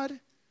God,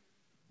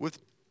 with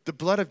the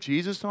blood of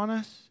Jesus on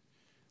us,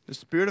 the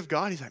Spirit of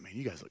God, he's like, man,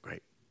 you guys look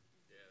great.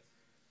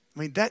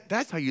 Yes.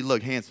 That's how you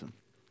look handsome.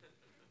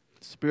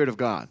 Spirit of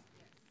God.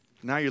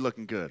 Now you're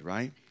looking good,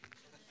 right?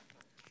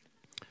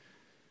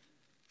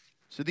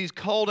 So these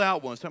called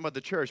out ones, talking about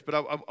the church, but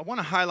I want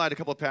to highlight a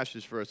couple of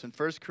passages for us. In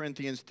 1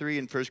 Corinthians 3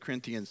 and 1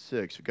 Corinthians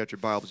 6, you've got your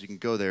Bibles, you can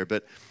go there.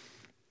 But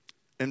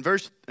in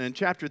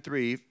chapter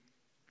 3,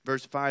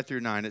 verse 5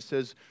 through 9, it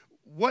says,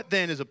 what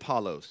then is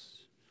Apollos?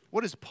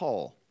 What is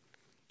Paul?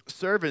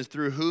 Servants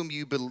through whom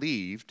you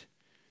believed,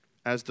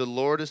 as the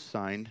Lord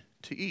assigned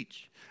to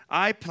each.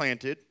 I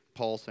planted,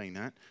 Paul saying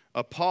that.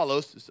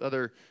 Apollos, this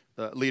other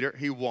leader,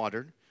 he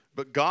watered,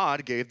 but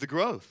God gave the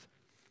growth.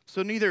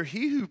 So neither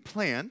he who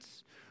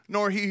plants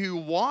nor he who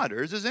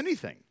waters is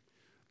anything,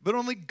 but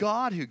only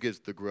God who gives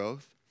the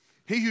growth.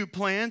 He who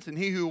plants and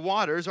he who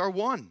waters are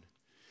one,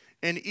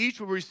 and each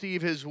will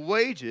receive his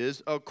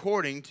wages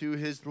according to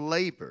his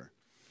labor.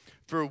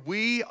 For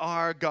we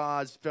are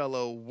God's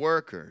fellow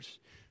workers.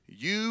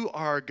 You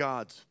are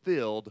God's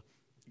field,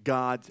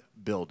 God's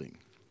building.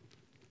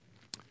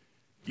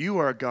 You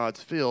are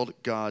God's field,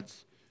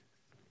 God's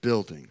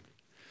building.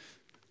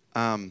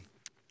 I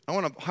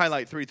want to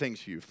highlight 3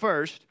 things for you.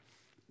 First,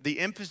 the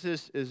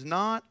emphasis is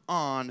not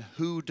on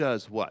who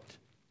does what,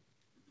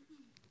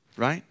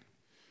 right?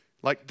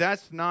 Like,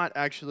 that's not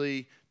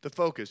actually the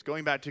focus.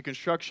 Going back to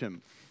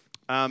construction,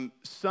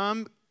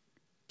 some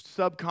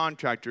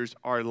subcontractors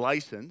are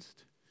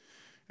licensed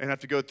and have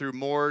to go through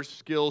more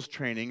skills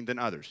training than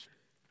others.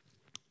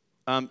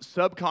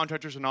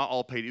 Subcontractors are not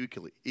all paid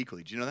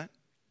equally. Do you know that?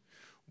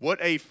 What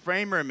a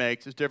framer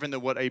makes is different than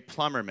what a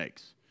plumber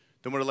makes,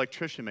 than what an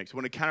electrician makes,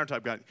 what a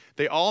countertop guy.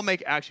 They all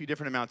make actually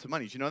different amounts of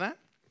money. Do you know that?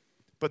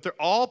 But they're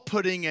all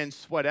putting in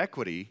sweat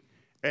equity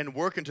and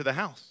work into the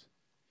house.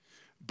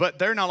 But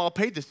they're not all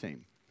paid the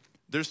same.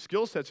 Their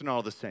skill sets are not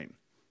all the same,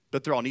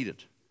 but they're all needed.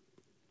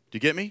 Do you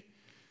get me?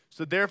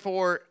 So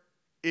therefore,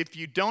 if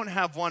you don't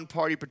have one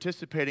party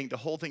participating, the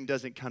whole thing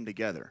doesn't come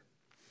together.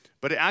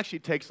 But it actually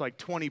takes like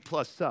 20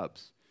 plus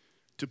subs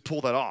to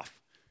pull that off,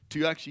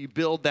 to actually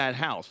build that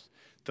house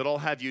that all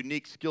have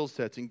unique skill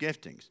sets and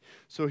giftings.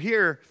 So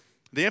here,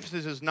 the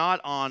emphasis is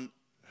not on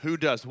who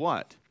does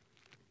what,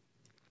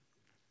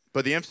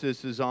 but the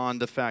emphasis is on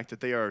the fact that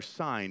they are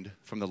assigned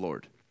from the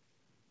Lord.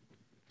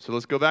 So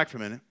let's go back for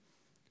a minute.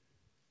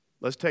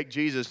 Let's take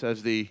Jesus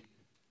as the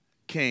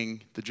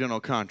king, the general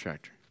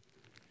contractor.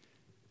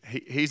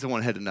 He's the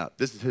one heading up.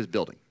 This is his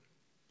building.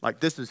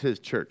 Like, this is his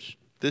church.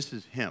 This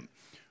is him.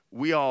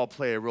 We all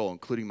play a role,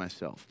 including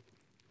myself.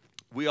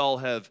 We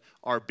all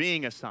are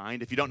being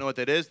assigned. If you don't know what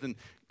that is, then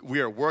we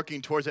are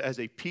working towards it as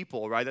a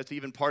people, right? That's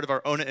even part of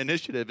our own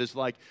initiative, is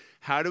like,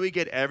 how do we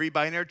get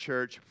everybody in our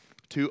church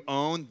to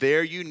own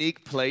their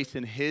unique place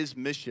in his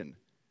mission?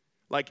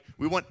 Like,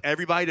 we want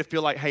everybody to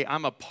feel like, hey,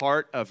 I'm a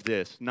part of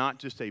this, not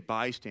just a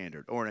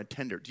bystander or an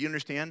attender. Do you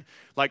understand?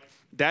 Like,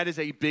 that is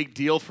a big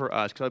deal for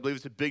us, because I believe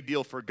it's a big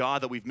deal for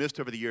God that we've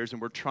missed over the years,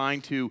 and we're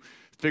trying to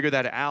figure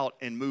that out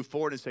and move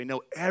forward and say,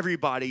 no,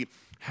 everybody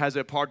has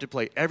a part to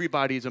play.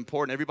 Everybody is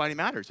important. Everybody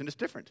matters, and it's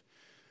different.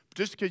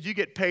 Just because you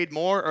get paid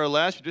more or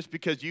less, or just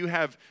because you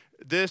have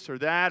this or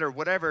that or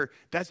whatever,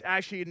 that's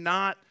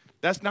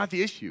not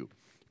the issue.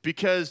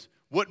 Because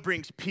what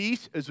brings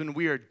peace is when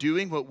we are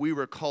doing what we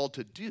were called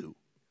to do.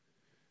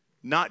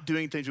 Not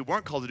doing things we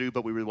weren't called to do,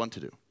 but we really want to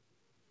do. Do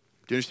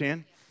you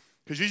understand?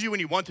 Because usually when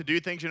you want to do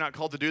things you're not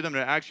called to do them,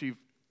 there's actually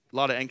a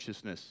lot of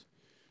anxiousness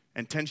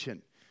and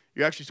tension.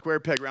 You're actually square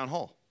peg, round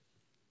hole.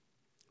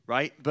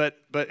 Right? But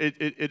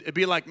it'd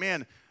be like,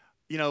 man,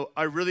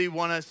 I really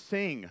want to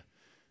sing.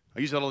 I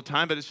use that all the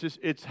time, but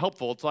it's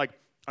helpful. It's like,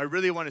 I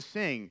really want to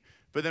sing.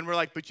 But then we're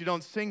like, but you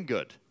don't sing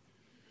good.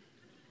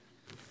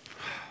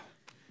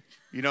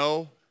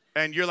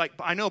 And you're like,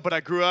 I know, but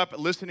I grew up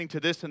listening to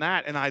this and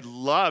that, and I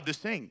love to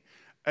sing.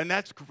 And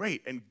that's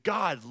great. And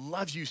God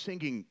loves you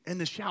singing in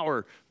the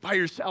shower by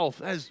yourself.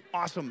 That is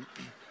awesome.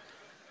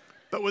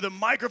 But with a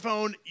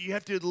microphone, you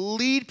have to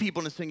lead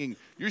people into singing.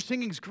 Your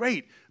singing's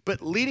great,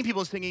 but leading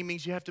people in singing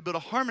means you have to be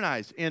able to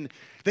harmonize. And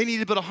they need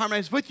to be able to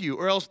harmonize with you,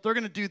 or else they're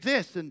going to do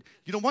this, and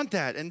you don't want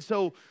that. And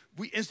so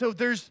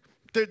there's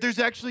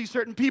actually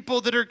certain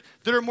people that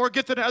are more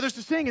gifted than others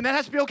to sing, and that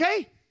has to be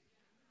okay.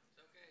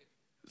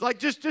 Like,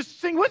 just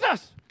sing with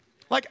us.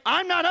 Like,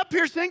 I'm not up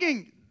here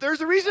singing.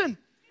 There's a reason.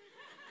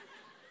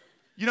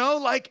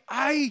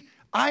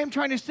 I am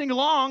trying to sing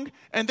along,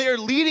 and they are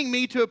leading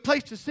me to a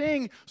place to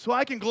sing so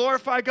I can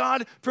glorify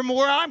God from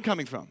where I'm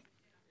coming from.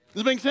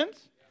 Does that make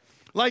sense?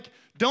 Like,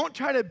 don't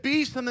try to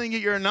be something that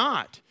you're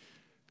not.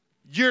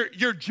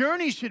 Your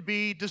journey should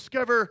be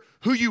discover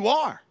who you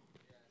are.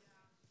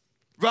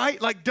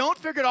 Right? Like, don't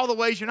figure out all the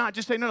ways you're not.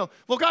 Just say, no.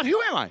 Well, God, who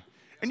am I?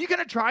 And you're going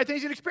to try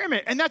things and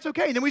experiment, and that's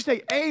okay. And then we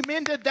say,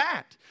 amen to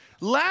that.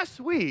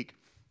 Last week,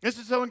 this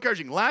is so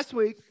encouraging. Last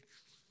week,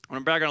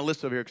 I'm back on a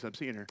list over here because I'm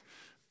seeing her.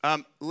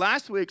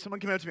 Last week,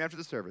 someone came up to me after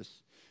the service,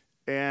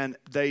 and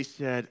they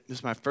said, this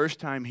is my first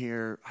time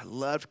here. I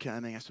loved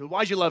coming. I said,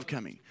 why'd you love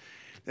coming?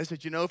 They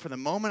said, for the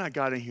moment I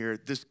got in here,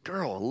 this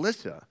girl,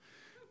 Alyssa,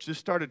 just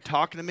started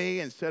talking to me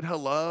and said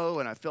hello,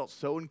 and I felt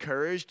so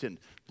encouraged and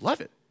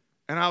love it.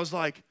 And I was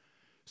like,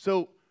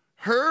 so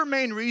her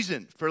main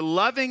reason for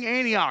loving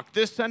Antioch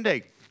this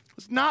Sunday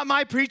was not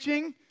my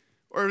preaching,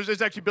 or it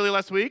was actually Billy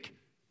last week.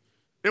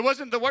 It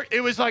wasn't the work.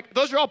 It was like,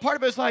 those are all part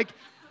of it. It's like,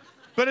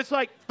 not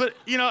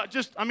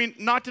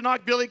to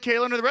knock Billy,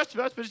 Kaylin, or the rest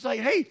of us, but it's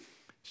like, hey,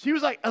 she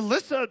was like,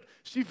 Alyssa,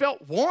 she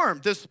felt warm.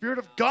 The Spirit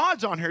of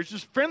God's on her. It's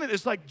just friendly.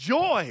 It's like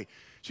joy.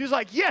 She was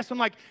like, yes. I'm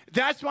like,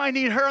 that's why I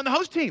need her on the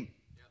host team.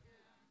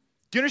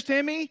 Do you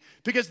understand me?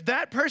 Because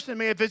that person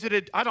may have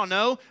visited, I don't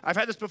know. I've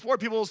had this before.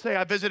 People will say,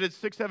 I visited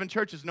 6, 7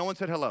 churches. No one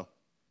said hello.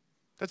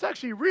 That's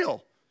actually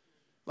real.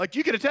 Like,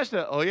 you can attest to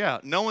that. Oh, yeah.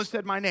 No one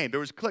said my name. There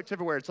was clicks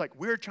everywhere. It's like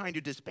we're trying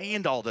to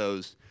disband all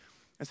those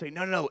and say,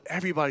 no.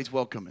 Everybody's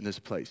welcome in this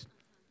place.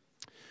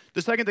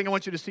 The second thing I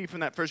want you to see from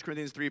that 1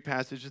 Corinthians 3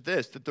 passage is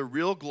this, that the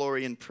real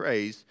glory and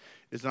praise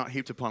is not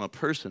heaped upon a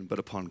person, but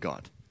upon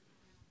God.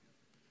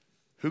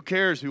 Who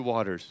cares who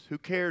waters? Who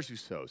cares who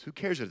sows? Who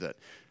cares of that?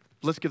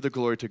 Let's give the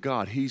glory to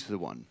God. He's the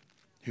one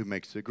who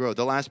makes it grow.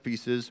 The last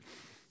piece is,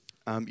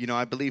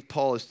 I believe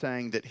Paul is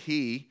saying that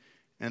he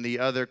and the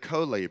other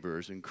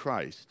co-laborers in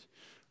Christ,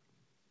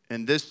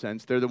 in this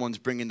sense, they're the ones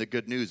bringing the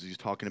good news. He's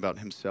talking about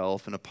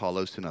himself and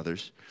Apollos and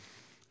others.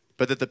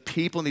 But that the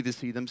people need to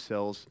see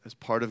themselves as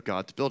part of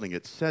God's building.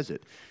 It says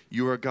it.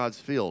 You are God's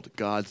field,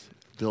 God's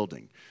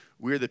building.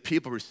 We are the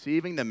people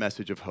receiving the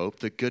message of hope,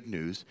 the good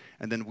news,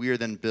 and then we are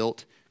then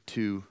built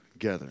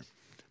together.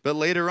 But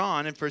later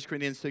on in 1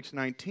 Corinthians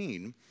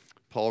 6:19,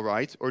 Paul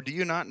writes, or do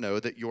you not know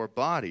that your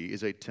body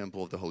is a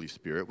temple of the Holy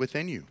Spirit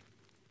within you,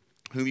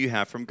 whom you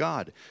have from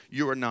God?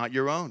 You are not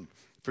your own,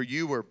 for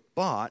you were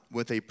bought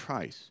with a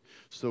price.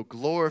 So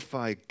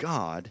glorify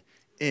God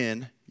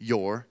in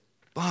your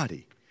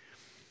body.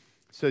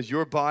 It says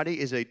your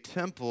body is a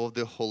temple of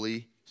the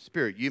Holy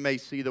Spirit. You may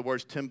see the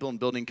words temple and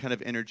building kind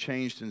of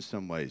interchanged in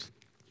some ways.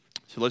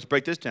 So let's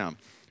break this down.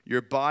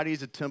 Your body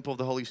is a temple of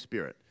the Holy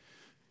Spirit,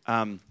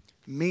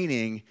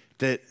 meaning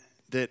that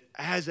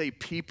as a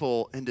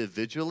people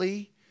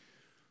individually,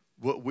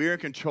 what we're in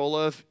control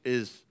of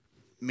is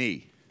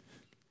me,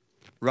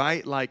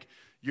 right? Like,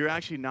 you're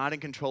actually not in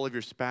control of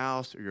your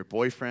spouse or your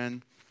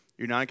boyfriend.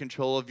 You're not in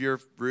control of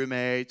your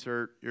roommates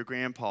or your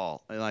grandpa.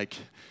 Like,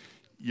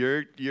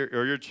 or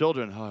your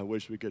children. Oh, I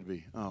wish we could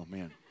be. Oh,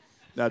 man.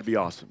 That'd be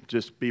awesome.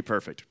 Just be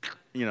perfect.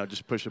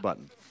 Just push a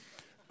button.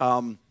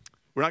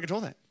 We're not in control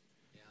of that.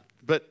 Yeah.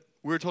 But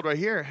we're told right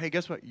here, hey,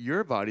 guess what?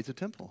 Your body's a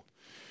temple.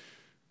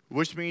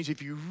 Which means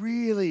if you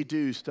really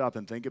do stop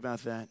and think about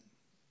that,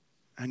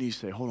 and you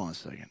say, hold on a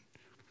second.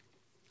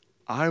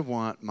 I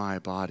want my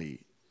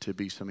body to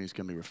be something that's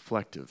going to be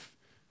reflective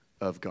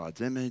of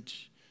God's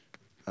image,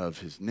 of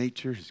his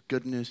nature, his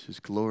goodness, his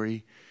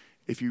glory.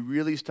 If you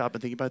really stop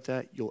and think about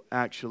that, you'll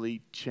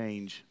actually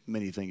change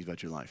many things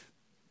about your life.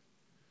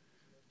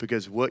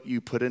 Because what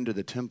you put into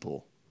the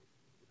temple,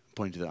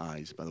 pointing to the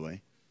eyes, by the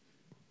way,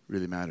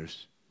 really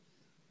matters.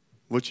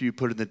 What you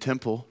put in the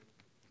temple,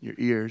 your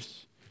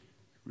ears,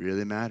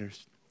 really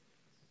matters.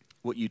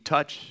 What you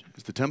touch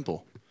is the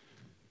temple,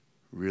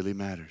 really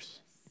matters.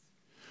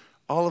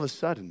 All of a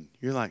sudden,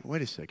 you're like,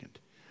 wait a second.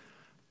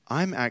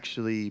 I'm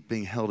actually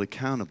being held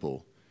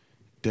accountable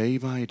day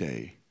by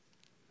day,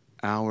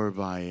 hour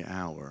by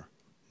hour,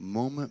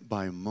 moment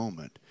by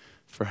moment,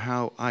 for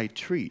how I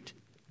treat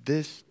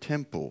this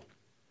temple.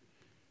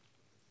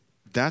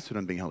 That's what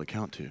I'm being held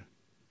account to.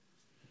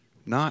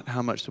 Not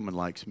how much someone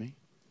likes me,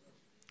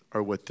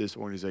 or what this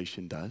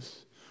organization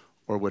does,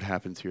 or what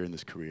happens here in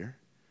this career.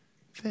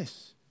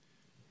 This.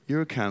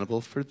 You're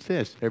accountable for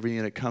this.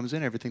 Everything that comes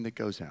in, everything that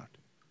goes out.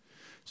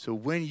 So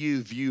when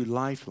you view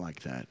life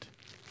like that,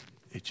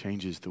 it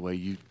changes the way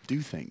you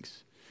do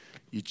things.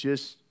 You're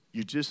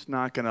just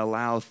not going to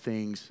allow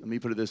things, let me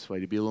put it this way,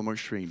 to be a little more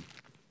extreme.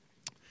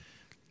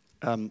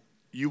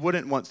 You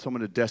wouldn't want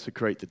someone to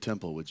desecrate the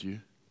temple, would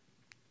you?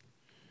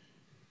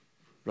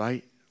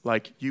 Right?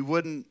 Like, you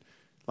wouldn't,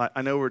 like,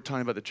 I know we're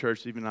talking about the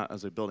church, even not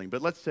as a building,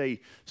 but let's say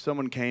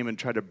someone came and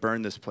tried to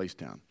burn this place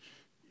down.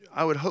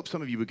 I would hope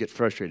some of you would get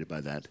frustrated by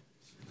that.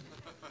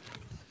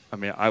 I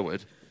mean, I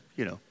would,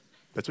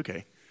 that's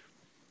okay.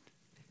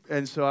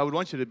 And so I would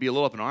want you to be a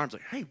little up in arms,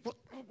 like, hey, what?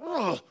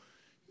 Oh,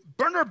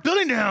 burn our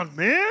building down,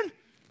 man.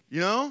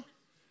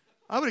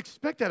 I would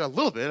expect that a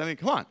little bit. I mean,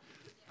 come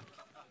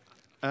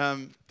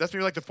on. That's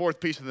maybe like the fourth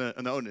piece of the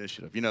OWN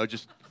initiative.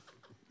 Just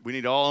we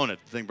need to all own it.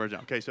 The thing burns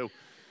down. Okay, so,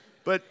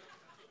 but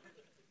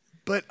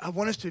I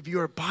want us to view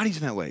our bodies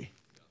in that way.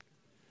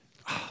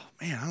 Oh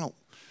man, I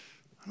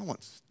don't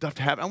want stuff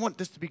to happen. I want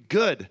this to be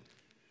good.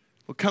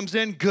 What comes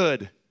in,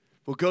 good.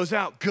 What goes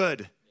out,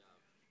 good.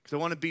 Because I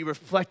want to be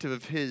reflective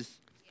of his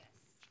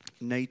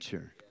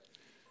nature.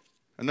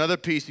 Another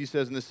piece he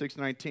says in the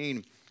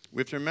 6:19,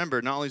 we have to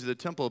remember, not only is it the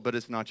temple, but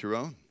it's not your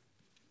own.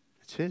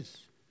 It's his.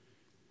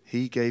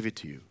 He gave it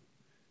to you,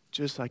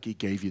 just like he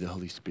gave you the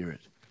Holy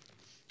Spirit.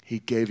 He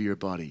gave you your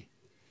body.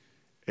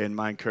 And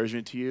my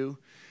encouragement to you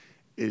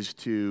is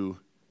to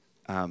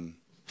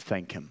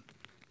thank him.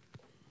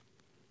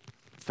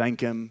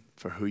 Thank him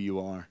for who you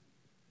are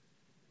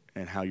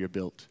and how you're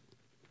built.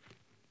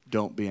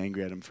 Don't be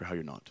angry at him for how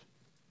you're not.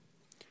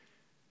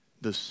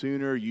 The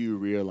sooner you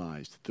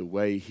realize the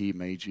way he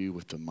made you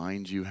with the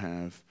mind you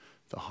have,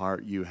 the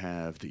heart you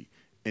have, the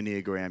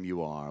Enneagram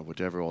you are,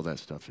 whatever all that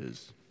stuff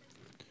is,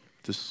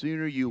 the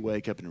sooner you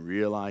wake up and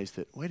realize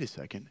that, wait a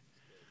second,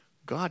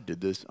 God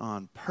did this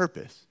on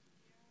purpose,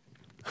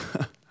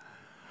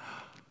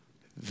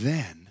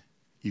 then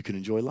you can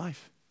enjoy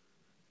life.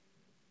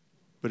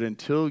 But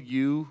until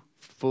you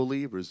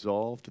fully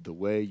resolve that the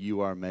way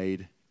you are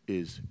made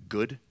is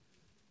good,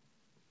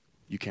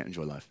 you can't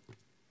enjoy life.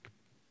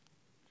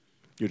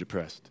 You're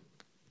depressed.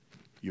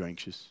 You're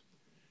anxious.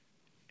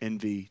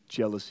 Envy,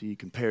 jealousy,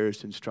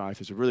 comparison, strife.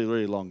 There's a really,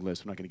 really long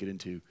list I'm not going to get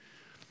into.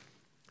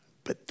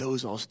 But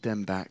those all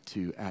stem back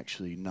to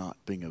actually not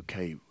being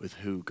okay with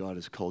who God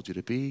has called you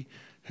to be,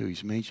 who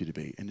he's made you to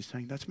be. And he's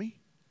saying, that's me.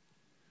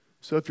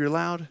 So if you're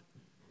loud,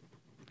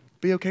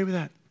 be okay with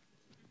that.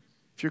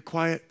 If you're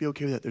quiet, be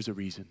okay with that. There's a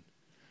reason.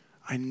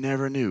 I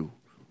never knew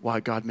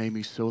why God made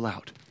me so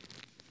loud.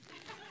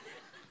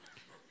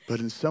 But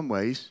in some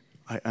ways,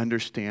 I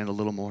understand a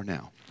little more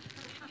now.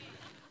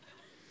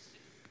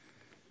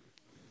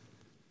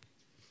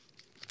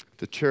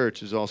 The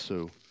church is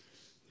also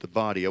the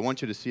body. I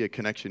want you to see a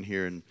connection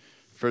here in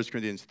 1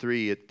 Corinthians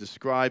 3. It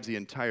describes the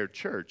entire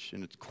church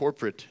in its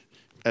corporate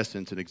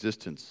essence and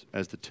existence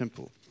as the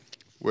temple.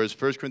 Whereas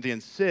 1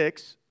 Corinthians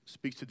 6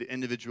 speaks to the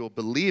individual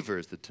believer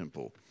as the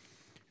temple,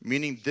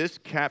 meaning this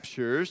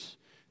captures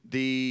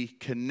the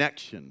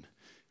connection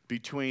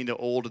between the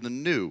old and the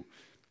new.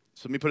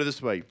 So let me put it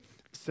this way.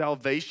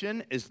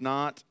 Salvation is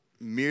not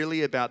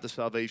merely about the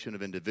salvation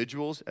of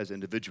individuals as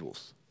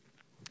individuals.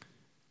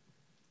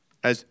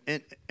 As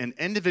an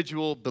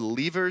individual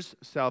believer's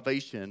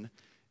salvation,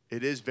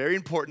 it is very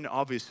important,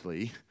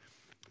 obviously,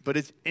 but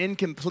it's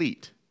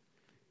incomplete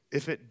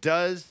if it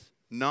does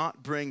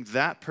not bring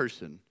that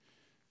person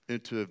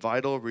into a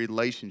vital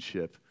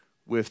relationship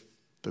with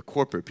the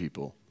corporate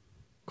people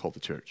called the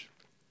church.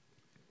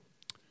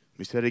 Let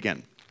me say it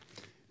again.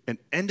 An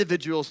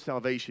individual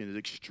salvation is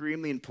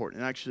extremely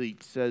important. It actually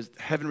says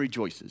heaven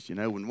rejoices,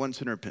 when one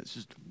sinner repents.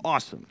 It's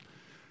awesome.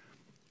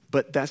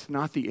 But that's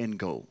not the end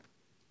goal.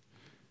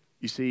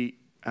 You see,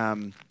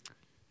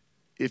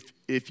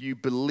 if you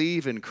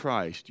believe in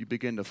Christ, you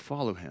begin to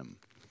follow him,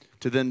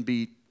 to then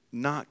be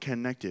not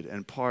connected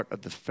and part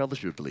of the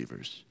fellowship of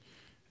believers.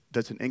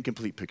 That's an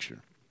incomplete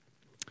picture.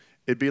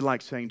 It'd be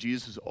like saying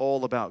Jesus is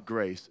all about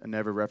grace and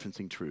never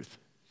referencing truth.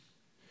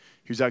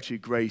 He's actually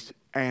grace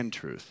and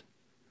truth.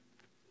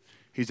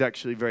 He's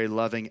actually very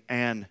loving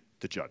and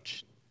the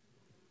judge.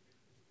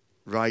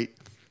 Right?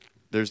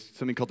 There's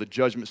something called the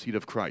judgment seat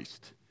of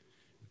Christ.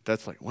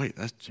 That's like, wait,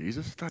 that's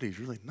Jesus? I thought he was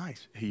really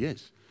nice. He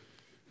is.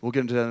 We'll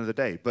get into that another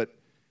day. But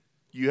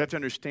you have to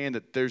understand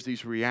that there's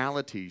these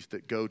realities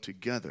that go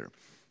together.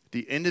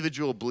 The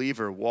individual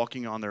believer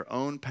walking on their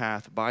own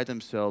path by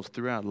themselves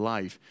throughout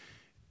life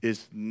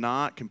is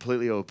not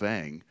completely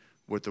obeying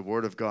what the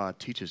Word of God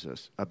teaches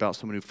us about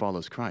someone who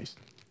follows Christ.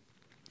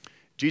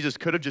 Jesus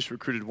could have just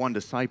recruited one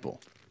disciple.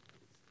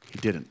 He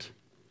didn't.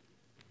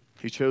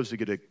 He chose to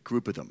get a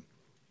group of them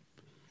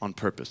on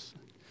purpose.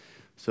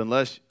 So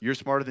unless you're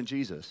smarter than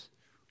Jesus,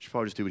 you should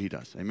probably just do what he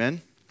does.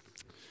 Amen?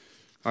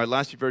 All right,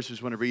 last few verses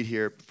I want to read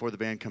here before the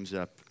band comes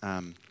up.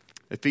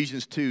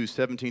 Ephesians 2,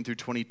 17 through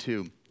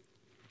 22.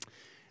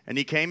 And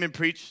he came and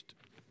preached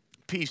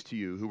peace to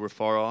you who were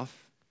far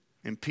off,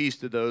 and peace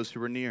to those who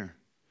were near.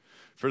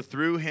 For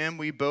through him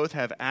we both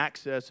have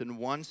access in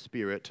one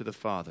Spirit to the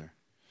Father.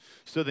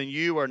 So then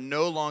you are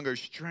no longer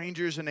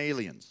strangers and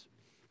aliens,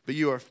 but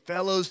you are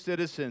fellow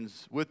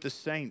citizens with the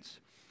saints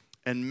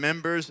and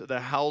members of the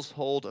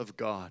household of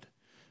God,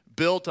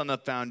 built on the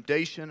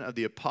foundation of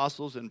the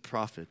apostles and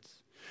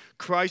prophets,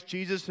 Christ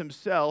Jesus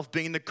himself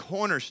being the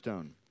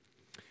cornerstone,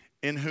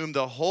 in whom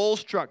the whole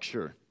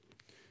structure,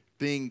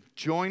 being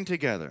joined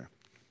together,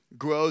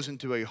 grows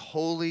into a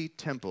holy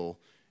temple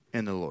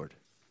in the Lord.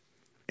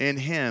 In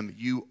him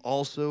you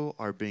also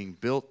are being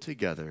built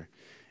together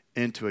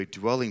into a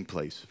dwelling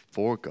place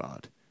for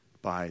God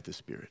by the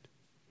Spirit.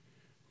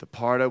 The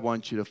part I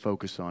want you to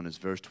focus on is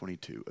verse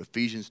 22.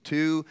 Ephesians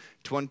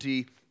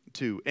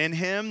 2:22. In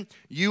him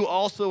you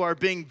also are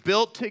being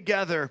built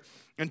together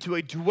into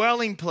a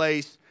dwelling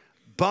place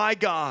by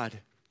God,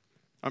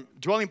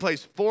 dwelling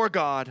place for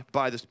God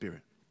by the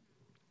Spirit.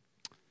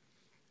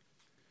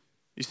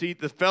 You see,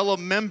 the fellow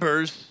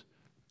members,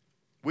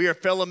 we are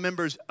fellow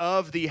members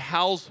of the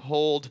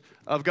household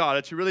of God.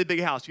 It's a really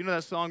big house. You know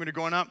that song when you're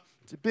growing up?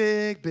 It's a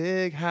big,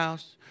 big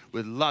house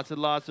with lots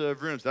and lots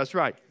of rooms. That's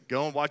right.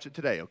 Go and watch it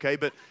today, okay?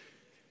 But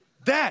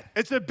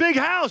it's a big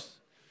house.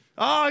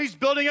 Oh, he's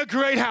building a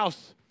great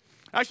house.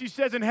 Actually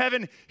says in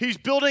heaven, he's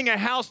building a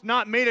house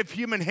not made of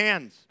human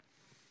hands.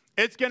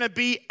 It's going to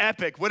be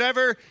epic.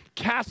 Whatever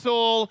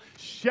castle,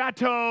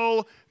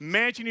 chateau,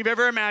 mansion you've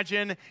ever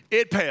imagined,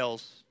 it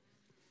pales.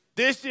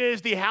 This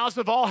is the house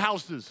of all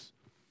houses.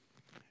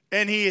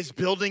 And he is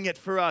building it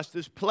for us,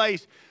 this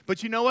place.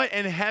 But you know what?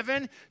 In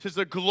heaven, since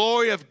the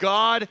glory of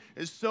God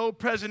is so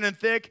present and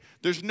thick,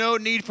 there's no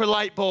need for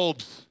light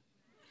bulbs.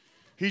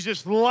 He's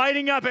just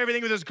lighting up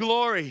everything with his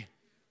glory,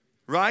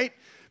 right?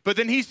 But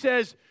then he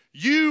says,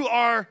 you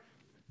have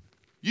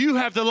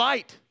the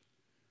light,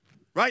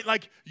 right?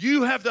 Like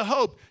you have the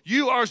hope.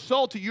 You are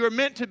salty. You are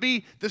meant to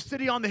be the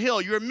city on the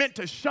hill. You are meant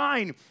to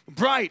shine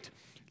bright,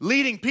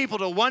 leading people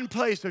to one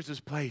place. There's this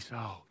place,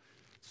 oh,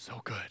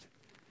 so good.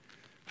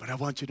 But I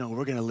want you to know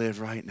we're going to live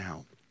right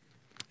now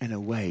in a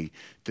way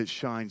that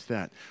shines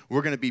that.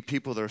 We're going to be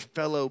people that are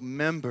fellow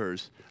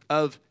members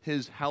of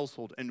his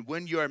household. And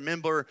when you are a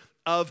member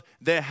of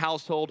the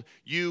household,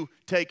 you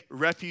take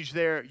refuge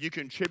there, you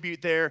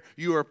contribute there,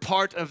 you are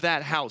part of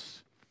that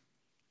house.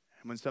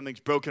 And when something's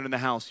broken in the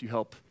house, you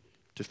help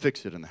to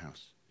fix it in the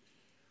house.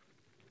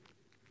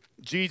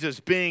 Jesus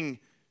being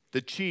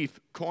the chief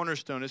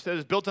cornerstone. It says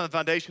it's built on the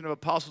foundation of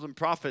apostles and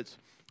prophets,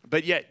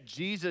 but yet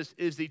Jesus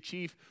is the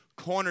chief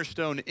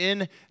cornerstone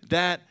in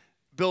that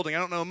building. I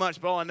don't know much,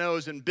 but all I know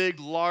is in big,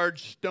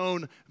 large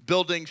stone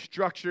building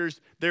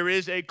structures, there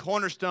is a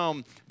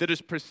cornerstone that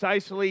is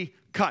precisely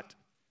cut.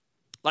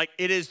 Like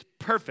it is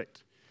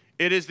perfect.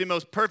 It is the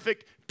most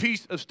perfect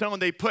piece of stone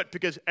they put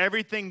because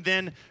everything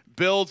then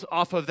builds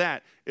off of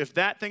that. If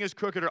that thing is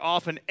crooked or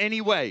off in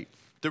any way,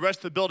 the rest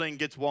of the building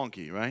gets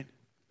wonky, right?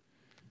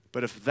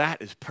 But if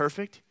that is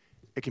perfect,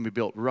 it can be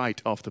built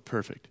right off the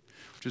perfect,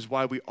 which is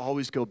why we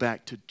always go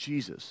back to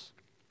Jesus.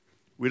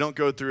 We don't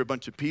go through a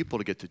bunch of people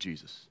to get to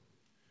Jesus.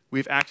 We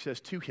have access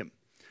to him.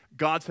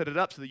 God set it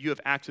up so that you have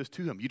access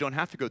to him. You don't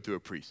have to go through a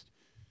priest.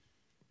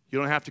 You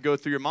don't have to go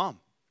through your mom.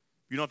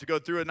 You don't have to go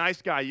through a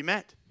nice guy you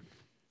met.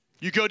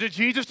 You go to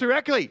Jesus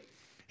directly.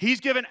 He's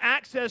given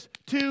access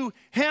to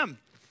him.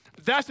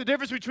 That's the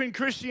difference between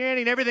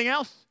Christianity and everything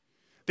else.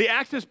 The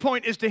access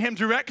point is to him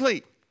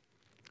directly,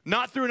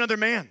 not through another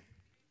man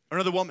or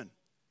another woman.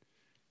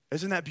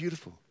 Isn't that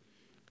beautiful?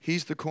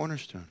 He's the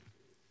cornerstone.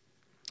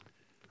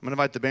 I'm going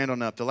to invite the band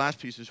on up. The last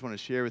piece I just want to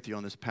share with you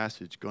on this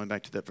passage, going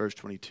back to that verse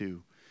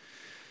 22.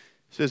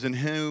 It says, in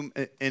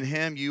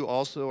him you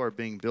also are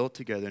being built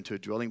together into a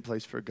dwelling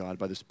place for God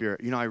by the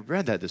Spirit. I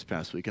read that this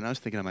past week, and I was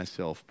thinking to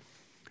myself,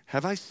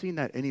 have I seen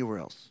that anywhere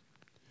else?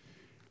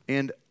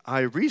 And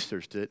I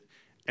researched it,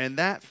 and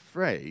that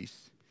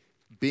phrase,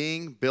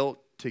 being built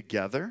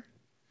together,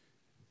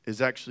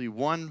 is actually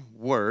one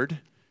word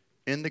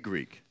in the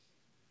Greek.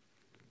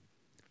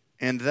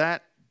 And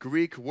that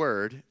Greek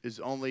word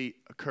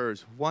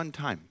occurs one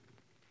time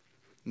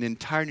in the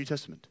entire New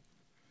Testament.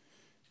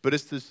 But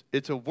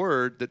it's a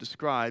word that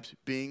describes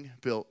being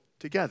built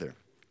together.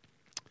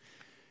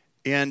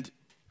 And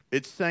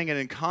it's saying it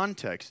in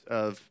context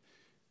of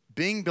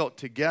being built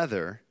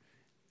together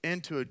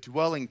into a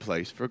dwelling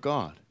place for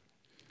God.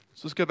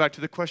 So let's go back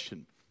to the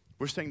question.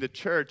 We're saying the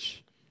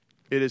church,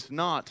 it is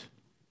not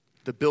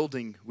the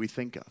building we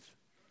think of.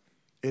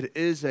 It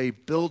is a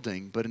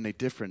building, but in a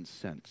different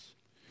sense.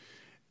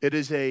 It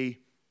is a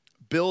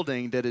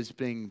building that is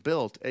being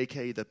built,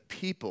 aka the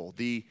people,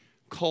 the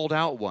called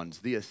out ones,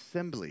 the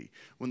assembly.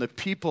 When the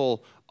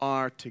people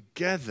are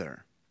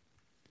together,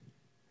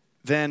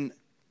 then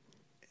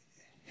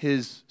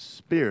his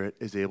Spirit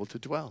is able to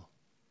dwell.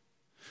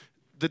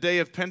 The day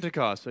of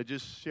Pentecost, I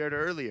just shared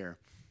earlier,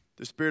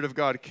 the Spirit of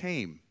God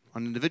came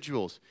on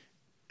individuals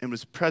and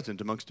was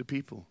present amongst the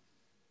people.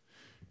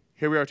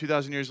 Here we are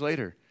 2,000 years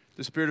later.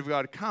 The Spirit of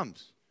God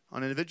comes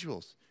on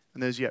individuals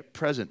and is yet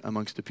present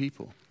amongst the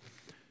people.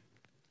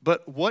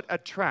 But what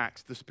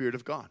attracts the Spirit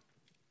of God?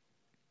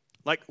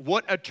 Like,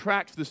 what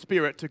attracts the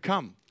Spirit to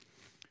come?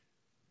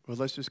 Well,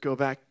 let's just go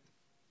back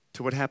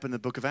to what happened in the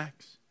book of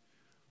Acts.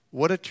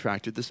 What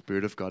attracted the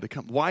Spirit of God to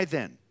come? Why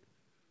then?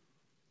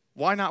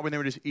 Why not when they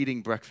were just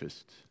eating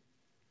breakfast?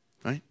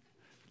 Right?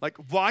 Like,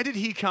 why did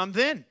he come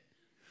then?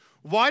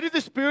 Why did the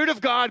Spirit of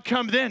God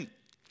come then?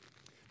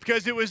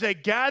 Because it was a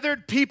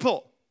gathered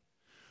people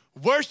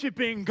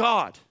worshiping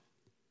God,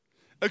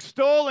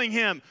 extolling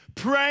him,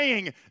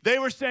 praying. They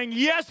were saying,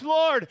 yes,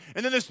 Lord.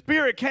 And then the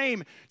Spirit came.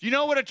 Do you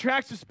know what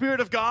attracts the Spirit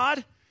of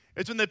God?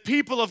 It's when the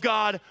people of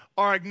God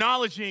are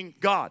acknowledging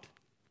God.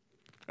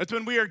 It's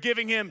when we are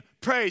giving him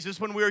praise. It's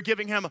when we are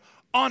giving him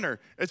honor.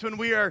 It's when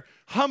we are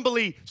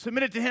humbly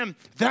submitted to him.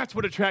 That's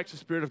what attracts the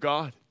Spirit of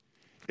God.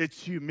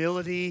 It's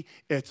humility.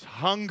 It's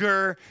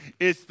hunger.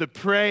 It's the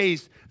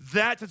praise.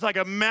 It's like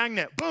a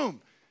magnet.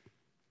 Boom.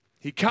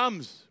 He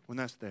comes when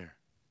that's there.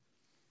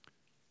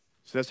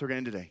 So that's what we're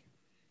going to do today.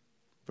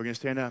 We're going to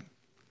stand up.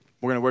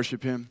 We're going to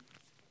worship him.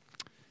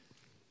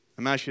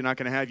 I'm actually not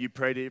going to have you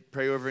pray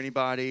over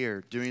anybody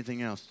or do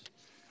anything else.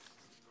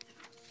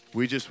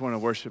 We just want to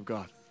worship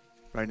God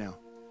right now.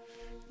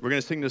 We're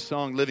going to sing this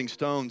song, Living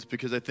Stones,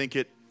 because I think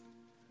it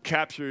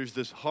captures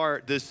this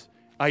heart, this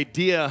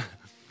idea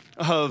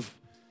of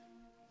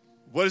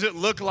what does it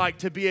look like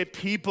to be a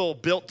people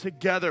built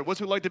together?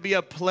 What's it like to be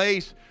a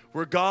place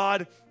where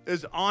God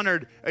is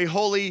honored, a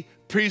holy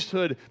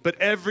priesthood, but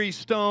every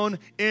stone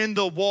in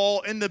the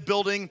wall, in the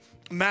building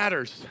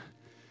matters.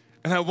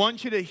 And I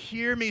want you to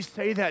hear me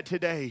say that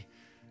today.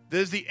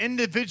 There's the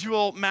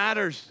individual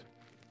matters,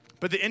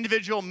 but the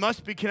individual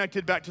must be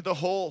connected back to the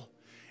whole.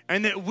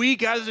 And that we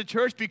gather as a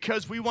church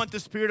because we want the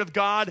Spirit of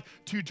God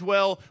to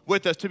dwell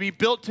with us, to be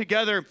built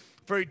together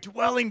for a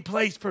dwelling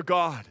place for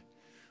God.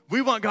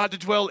 We want God to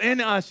dwell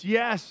in us,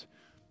 yes,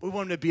 but we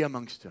want him to be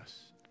amongst us.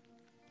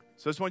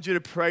 So I just want you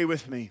to pray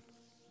with me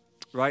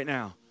right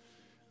now.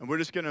 And we're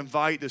just going to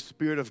invite the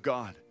Spirit of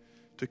God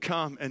to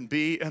come and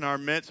be in our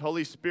midst.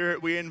 Holy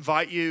Spirit, we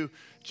invite you,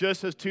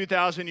 just as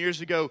 2,000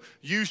 years ago,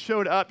 you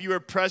showed up, you were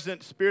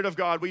present. Spirit of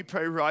God, we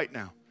pray right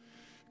now.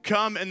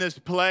 Come in this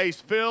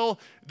place, fill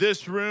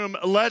this room.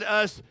 Let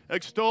us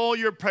extol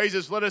your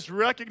praises. Let us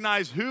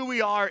recognize who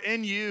we are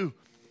in you.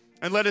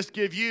 And let us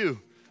give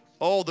you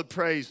all the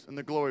praise and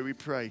the glory, we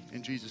pray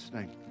in Jesus'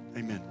 name.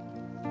 Amen.